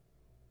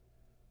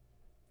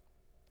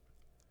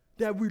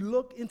 That we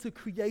look into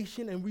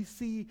creation and we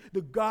see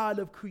the God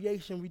of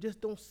creation. We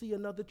just don't see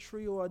another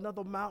tree or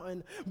another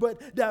mountain.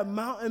 But that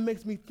mountain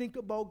makes me think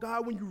about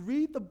God. When you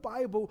read the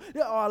Bible,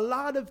 there are a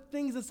lot of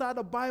things inside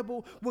the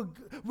Bible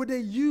where they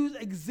use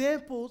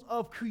examples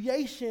of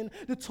creation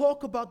to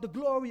talk about the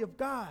glory of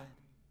God.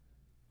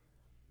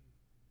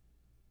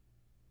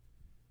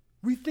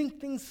 We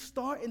think things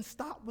start and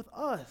stop with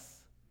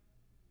us.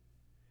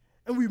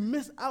 And we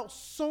miss out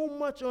so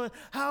much on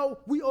how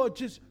we are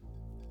just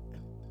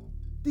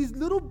these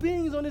little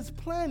beings on this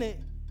planet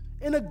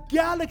in a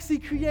galaxy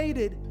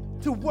created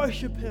to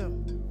worship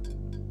him.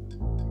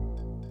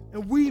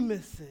 And we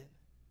miss it.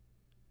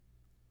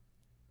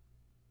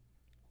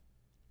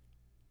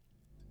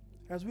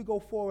 As we go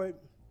forward,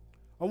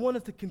 I want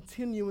us to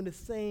continue in the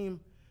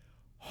same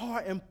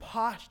heart and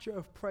posture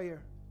of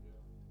prayer.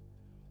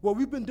 What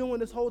we've been doing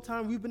this whole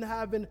time, we've been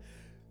having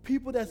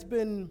people that's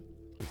been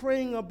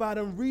praying about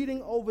and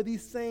reading over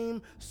these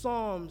same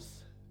Psalms.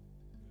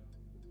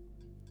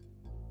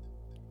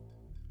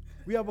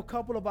 We have a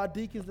couple of our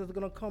deacons that's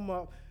going to come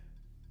up,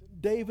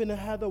 David and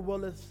Heather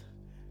Willis,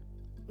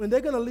 and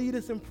they're going to lead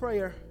us in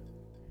prayer.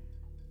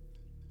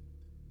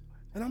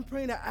 And I'm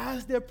praying that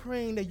as they're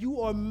praying, that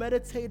you are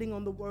meditating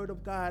on the word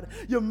of God.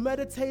 You're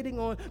meditating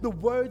on the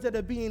words that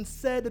are being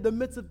said in the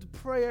midst of the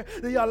prayer,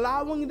 that you're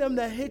allowing them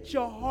to hit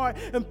your heart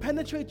and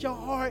penetrate your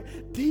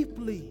heart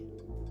deeply.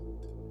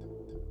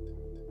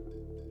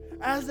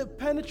 As it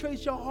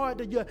penetrates your heart,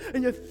 that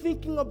you're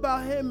thinking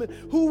about him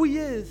and who he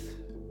is.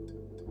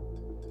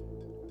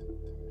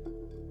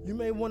 You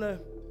may want to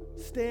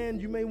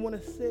stand, you may want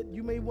to sit,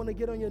 you may want to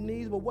get on your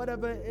knees, but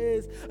whatever it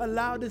is,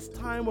 allow this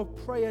time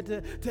of prayer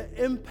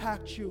to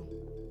impact you.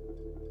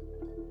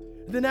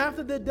 Then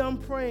after they're done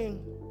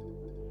praying,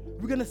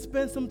 we're going to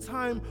spend some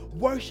time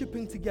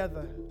worshiping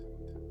together.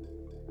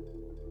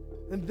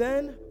 And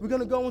then we're going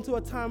to go into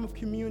a time of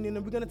communion,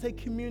 and we're going to take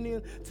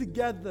communion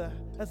together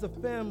as a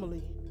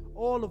family,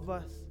 all of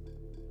us,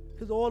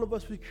 because all of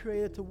us were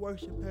created to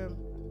worship him.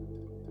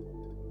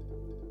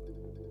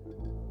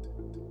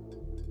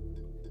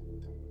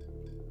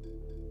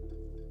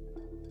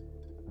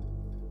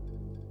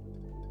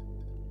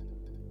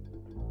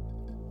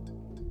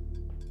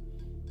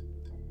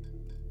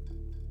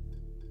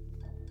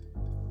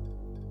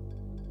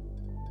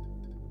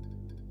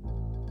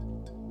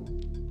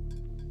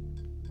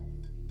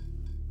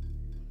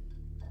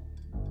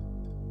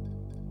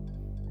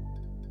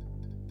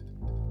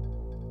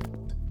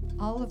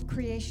 All of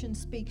creation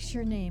speaks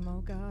your name,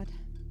 O God.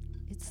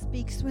 It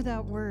speaks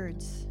without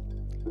words.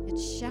 It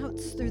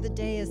shouts through the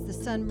day as the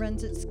sun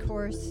runs its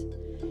course.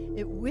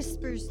 It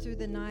whispers through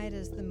the night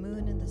as the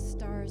moon and the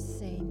stars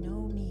say,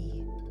 know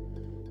me,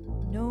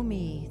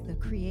 the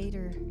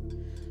Creator.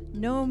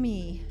 Know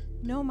me,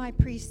 know my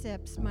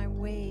precepts, my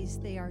ways.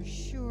 They are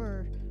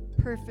sure,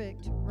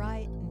 perfect,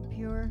 right, and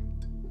pure.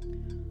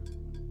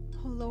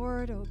 O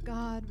Lord, O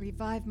God,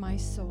 revive my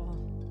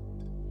soul.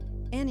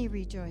 Any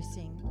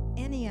rejoicing,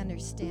 any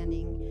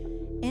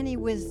understanding, any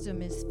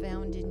wisdom is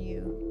found in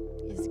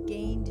you, is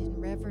gained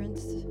in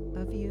reverence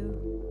of you.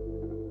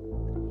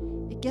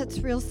 It gets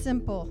real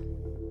simple.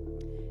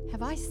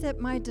 Have I set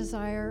my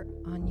desire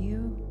on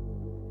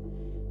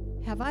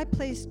you? Have I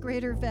placed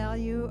greater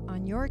value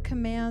on your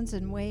commands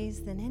and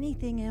ways than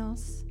anything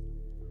else?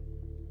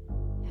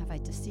 Have I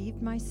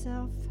deceived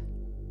myself?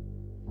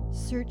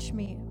 Search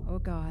me, O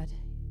God.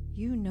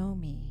 You know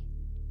me.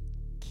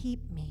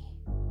 Keep me.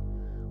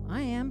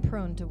 I am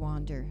prone to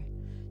wander,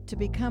 to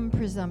become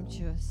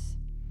presumptuous,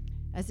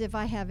 as if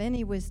I have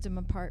any wisdom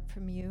apart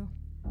from you,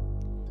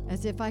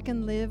 as if I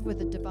can live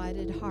with a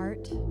divided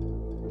heart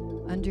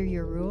under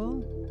your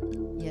rule,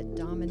 yet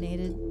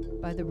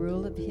dominated by the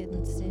rule of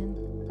hidden sin.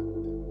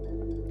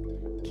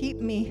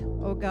 Keep me,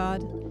 O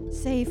God,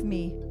 save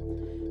me.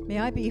 May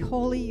I be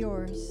wholly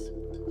yours,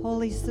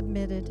 wholly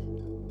submitted.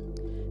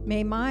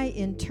 May my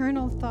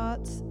internal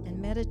thoughts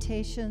and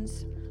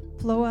meditations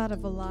flow out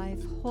of a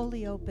life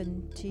wholly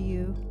open to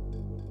you.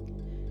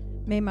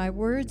 May my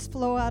words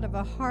flow out of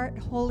a heart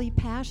wholly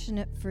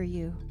passionate for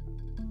you.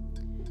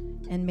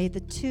 And may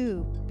the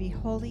two be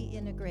wholly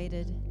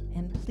integrated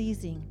and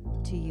pleasing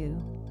to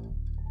you.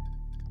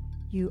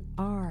 You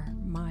are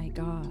my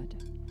God.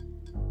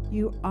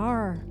 You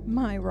are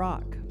my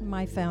rock,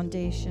 my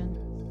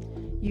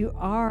foundation. You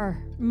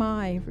are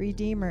my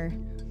Redeemer.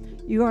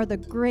 You are the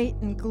great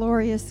and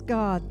glorious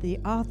God, the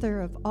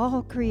author of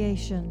all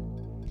creation.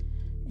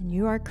 And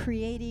you are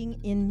creating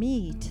in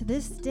me to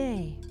this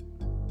day.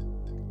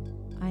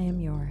 I am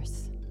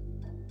yours.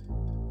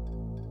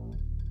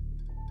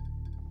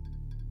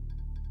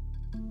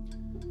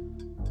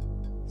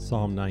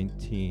 Psalm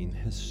 19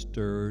 has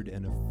stirred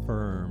and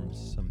affirmed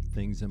some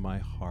things in my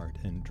heart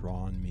and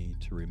drawn me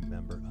to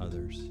remember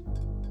others.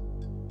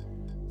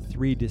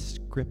 3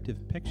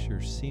 descriptive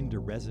pictures seem to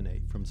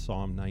resonate from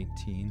Psalm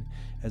 19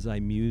 as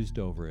I mused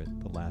over it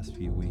the last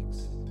few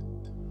weeks.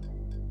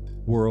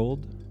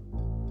 World,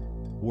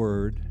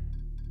 word,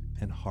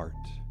 and heart.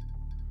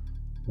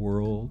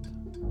 World,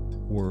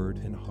 word,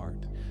 and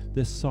heart.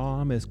 This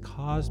psalm has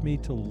caused me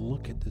to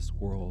look at this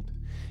world.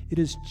 It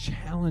has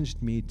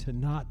challenged me to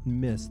not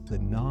miss the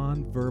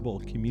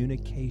nonverbal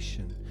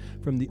communication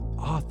from the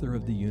author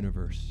of the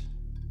universe.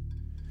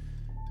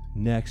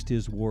 Next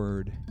is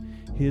word,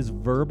 his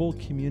verbal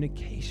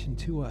communication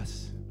to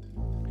us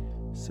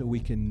so we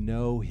can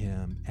know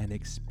him and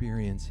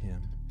experience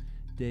him.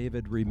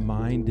 David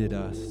reminded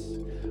us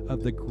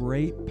of the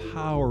great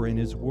power in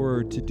his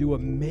word to do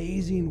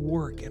amazing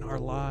work in our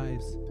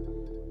lives.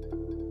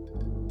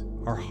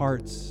 Our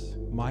hearts,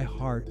 my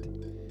heart,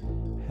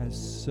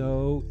 has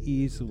so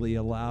easily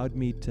allowed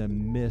me to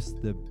miss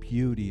the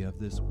beauty of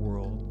this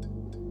world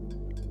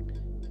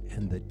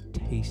and the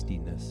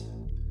tastiness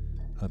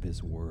of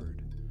his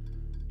word.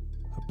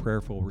 A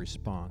prayerful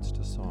response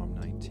to Psalm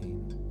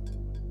 19.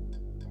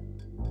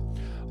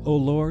 O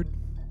Lord,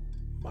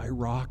 my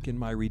rock and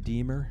my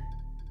redeemer,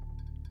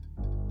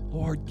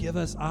 Lord, give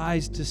us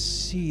eyes to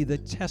see the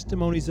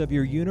testimonies of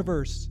your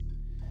universe.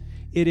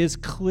 It is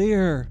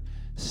clear.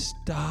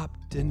 Stop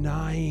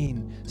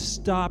denying.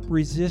 Stop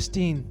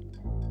resisting.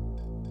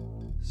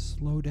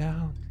 Slow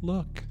down.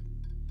 Look.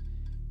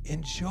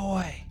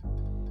 Enjoy.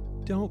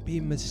 Don't be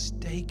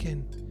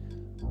mistaken.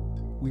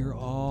 We're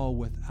all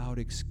without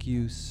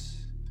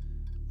excuse.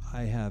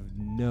 I have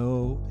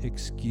no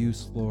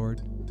excuse,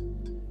 Lord.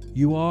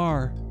 You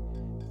are.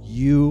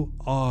 You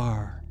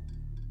are.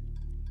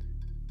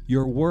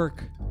 Your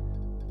work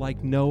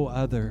like no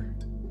other.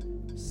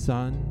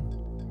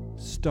 Sun,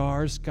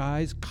 stars,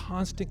 skies,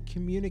 constant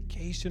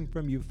communication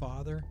from you,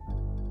 Father.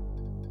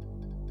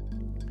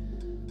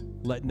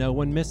 Let no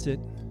one miss it.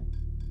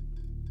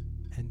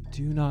 And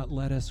do not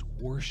let us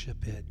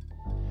worship it,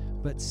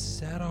 but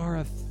set our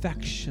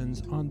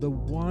affections on the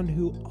one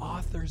who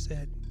authors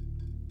it.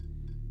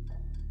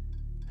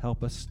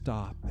 Help us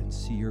stop and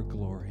see your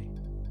glory.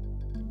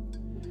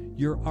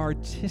 Your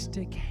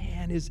artistic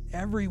hand is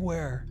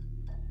everywhere.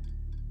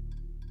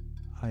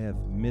 I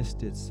have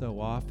missed it so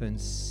often,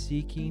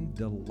 seeking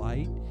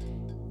delight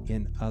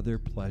in other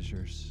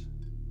pleasures.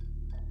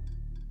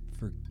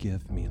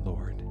 Forgive me,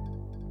 Lord.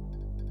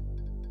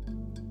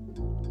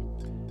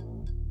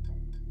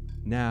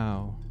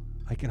 Now,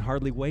 I can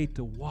hardly wait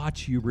to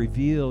watch you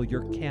reveal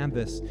your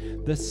canvas,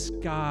 the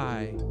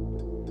sky,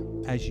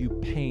 as you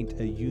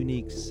paint a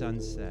unique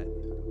sunset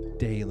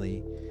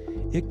daily.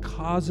 It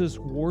causes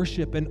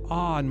worship and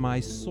awe in my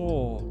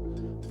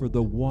soul for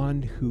the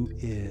one who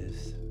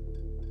is.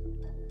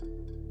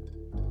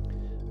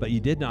 But you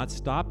did not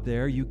stop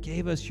there. You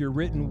gave us your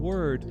written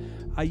word.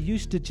 I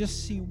used to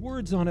just see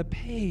words on a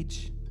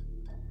page.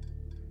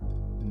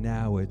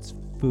 Now it's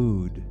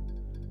food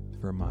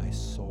for my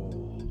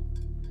soul.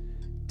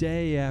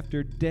 Day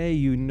after day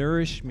you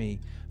nourish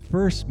me.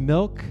 First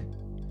milk,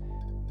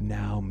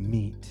 now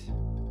meat.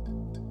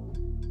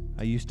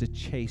 I used to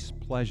chase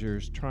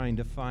pleasures, trying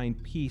to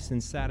find peace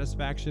and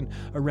satisfaction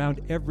around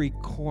every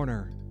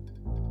corner.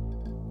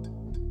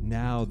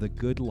 Now the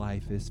good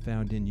life is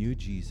found in you,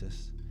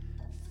 Jesus.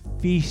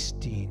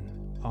 Feasting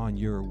on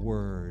your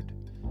word,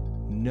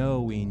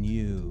 knowing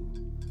you.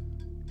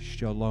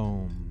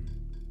 Shalom,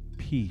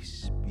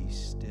 peace be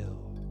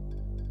still.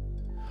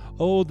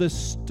 Oh, the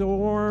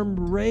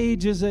storm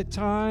rages at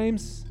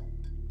times,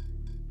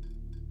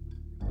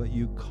 but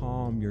you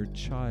calm your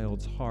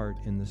child's heart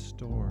in the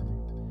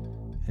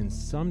storm, and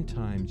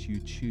sometimes you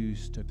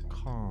choose to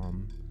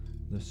calm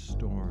the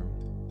storm.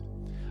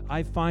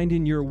 I find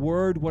in your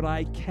word what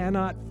I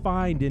cannot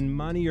find in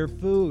money or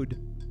food.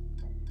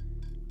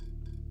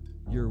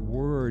 Your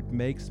word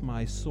makes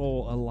my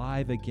soul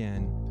alive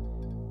again,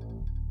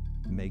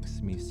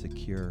 makes me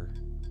secure.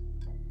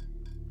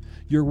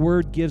 Your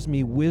word gives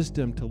me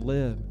wisdom to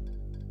live.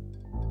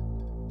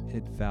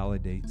 It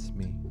validates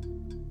me.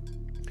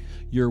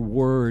 Your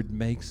word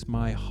makes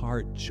my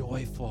heart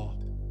joyful,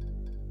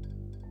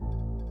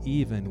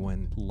 even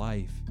when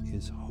life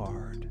is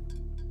hard.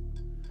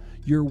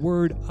 Your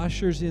word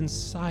ushers in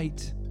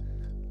sight.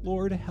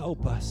 Lord,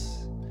 help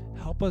us.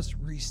 Help us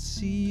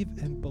receive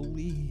and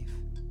believe.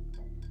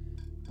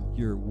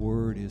 Your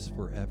word is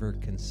forever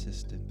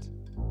consistent.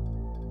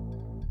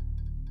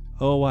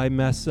 Oh, I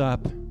mess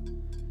up,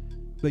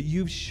 but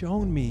you've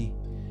shown me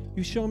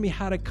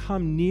how to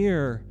come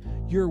near.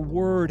 Your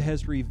word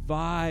has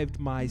revived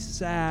my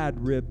sad,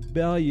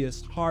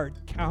 rebellious heart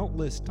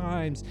countless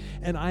times,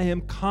 and I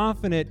am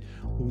confident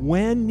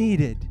when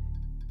needed,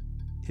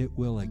 it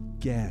will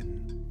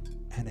again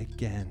and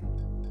again.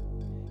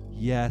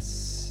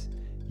 Yes,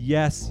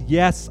 yes,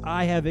 yes,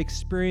 I have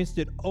experienced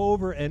it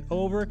over and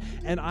over,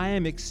 and I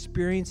am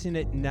experiencing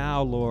it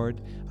now,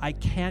 Lord. I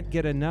can't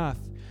get enough.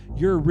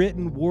 Your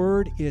written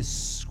word is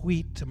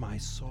sweet to my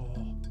soul.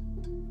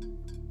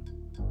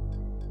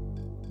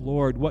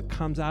 Lord, what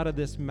comes out of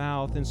this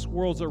mouth and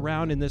swirls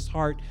around in this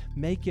heart,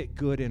 make it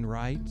good and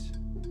right.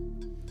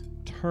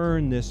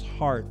 Turn this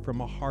heart from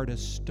a heart of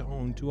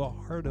stone to a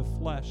heart of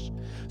flesh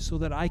so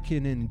that I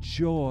can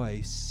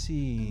enjoy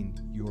seeing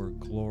your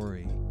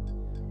glory.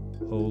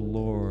 O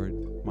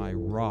Lord, my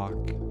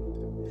rock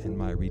and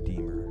my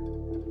redeemer.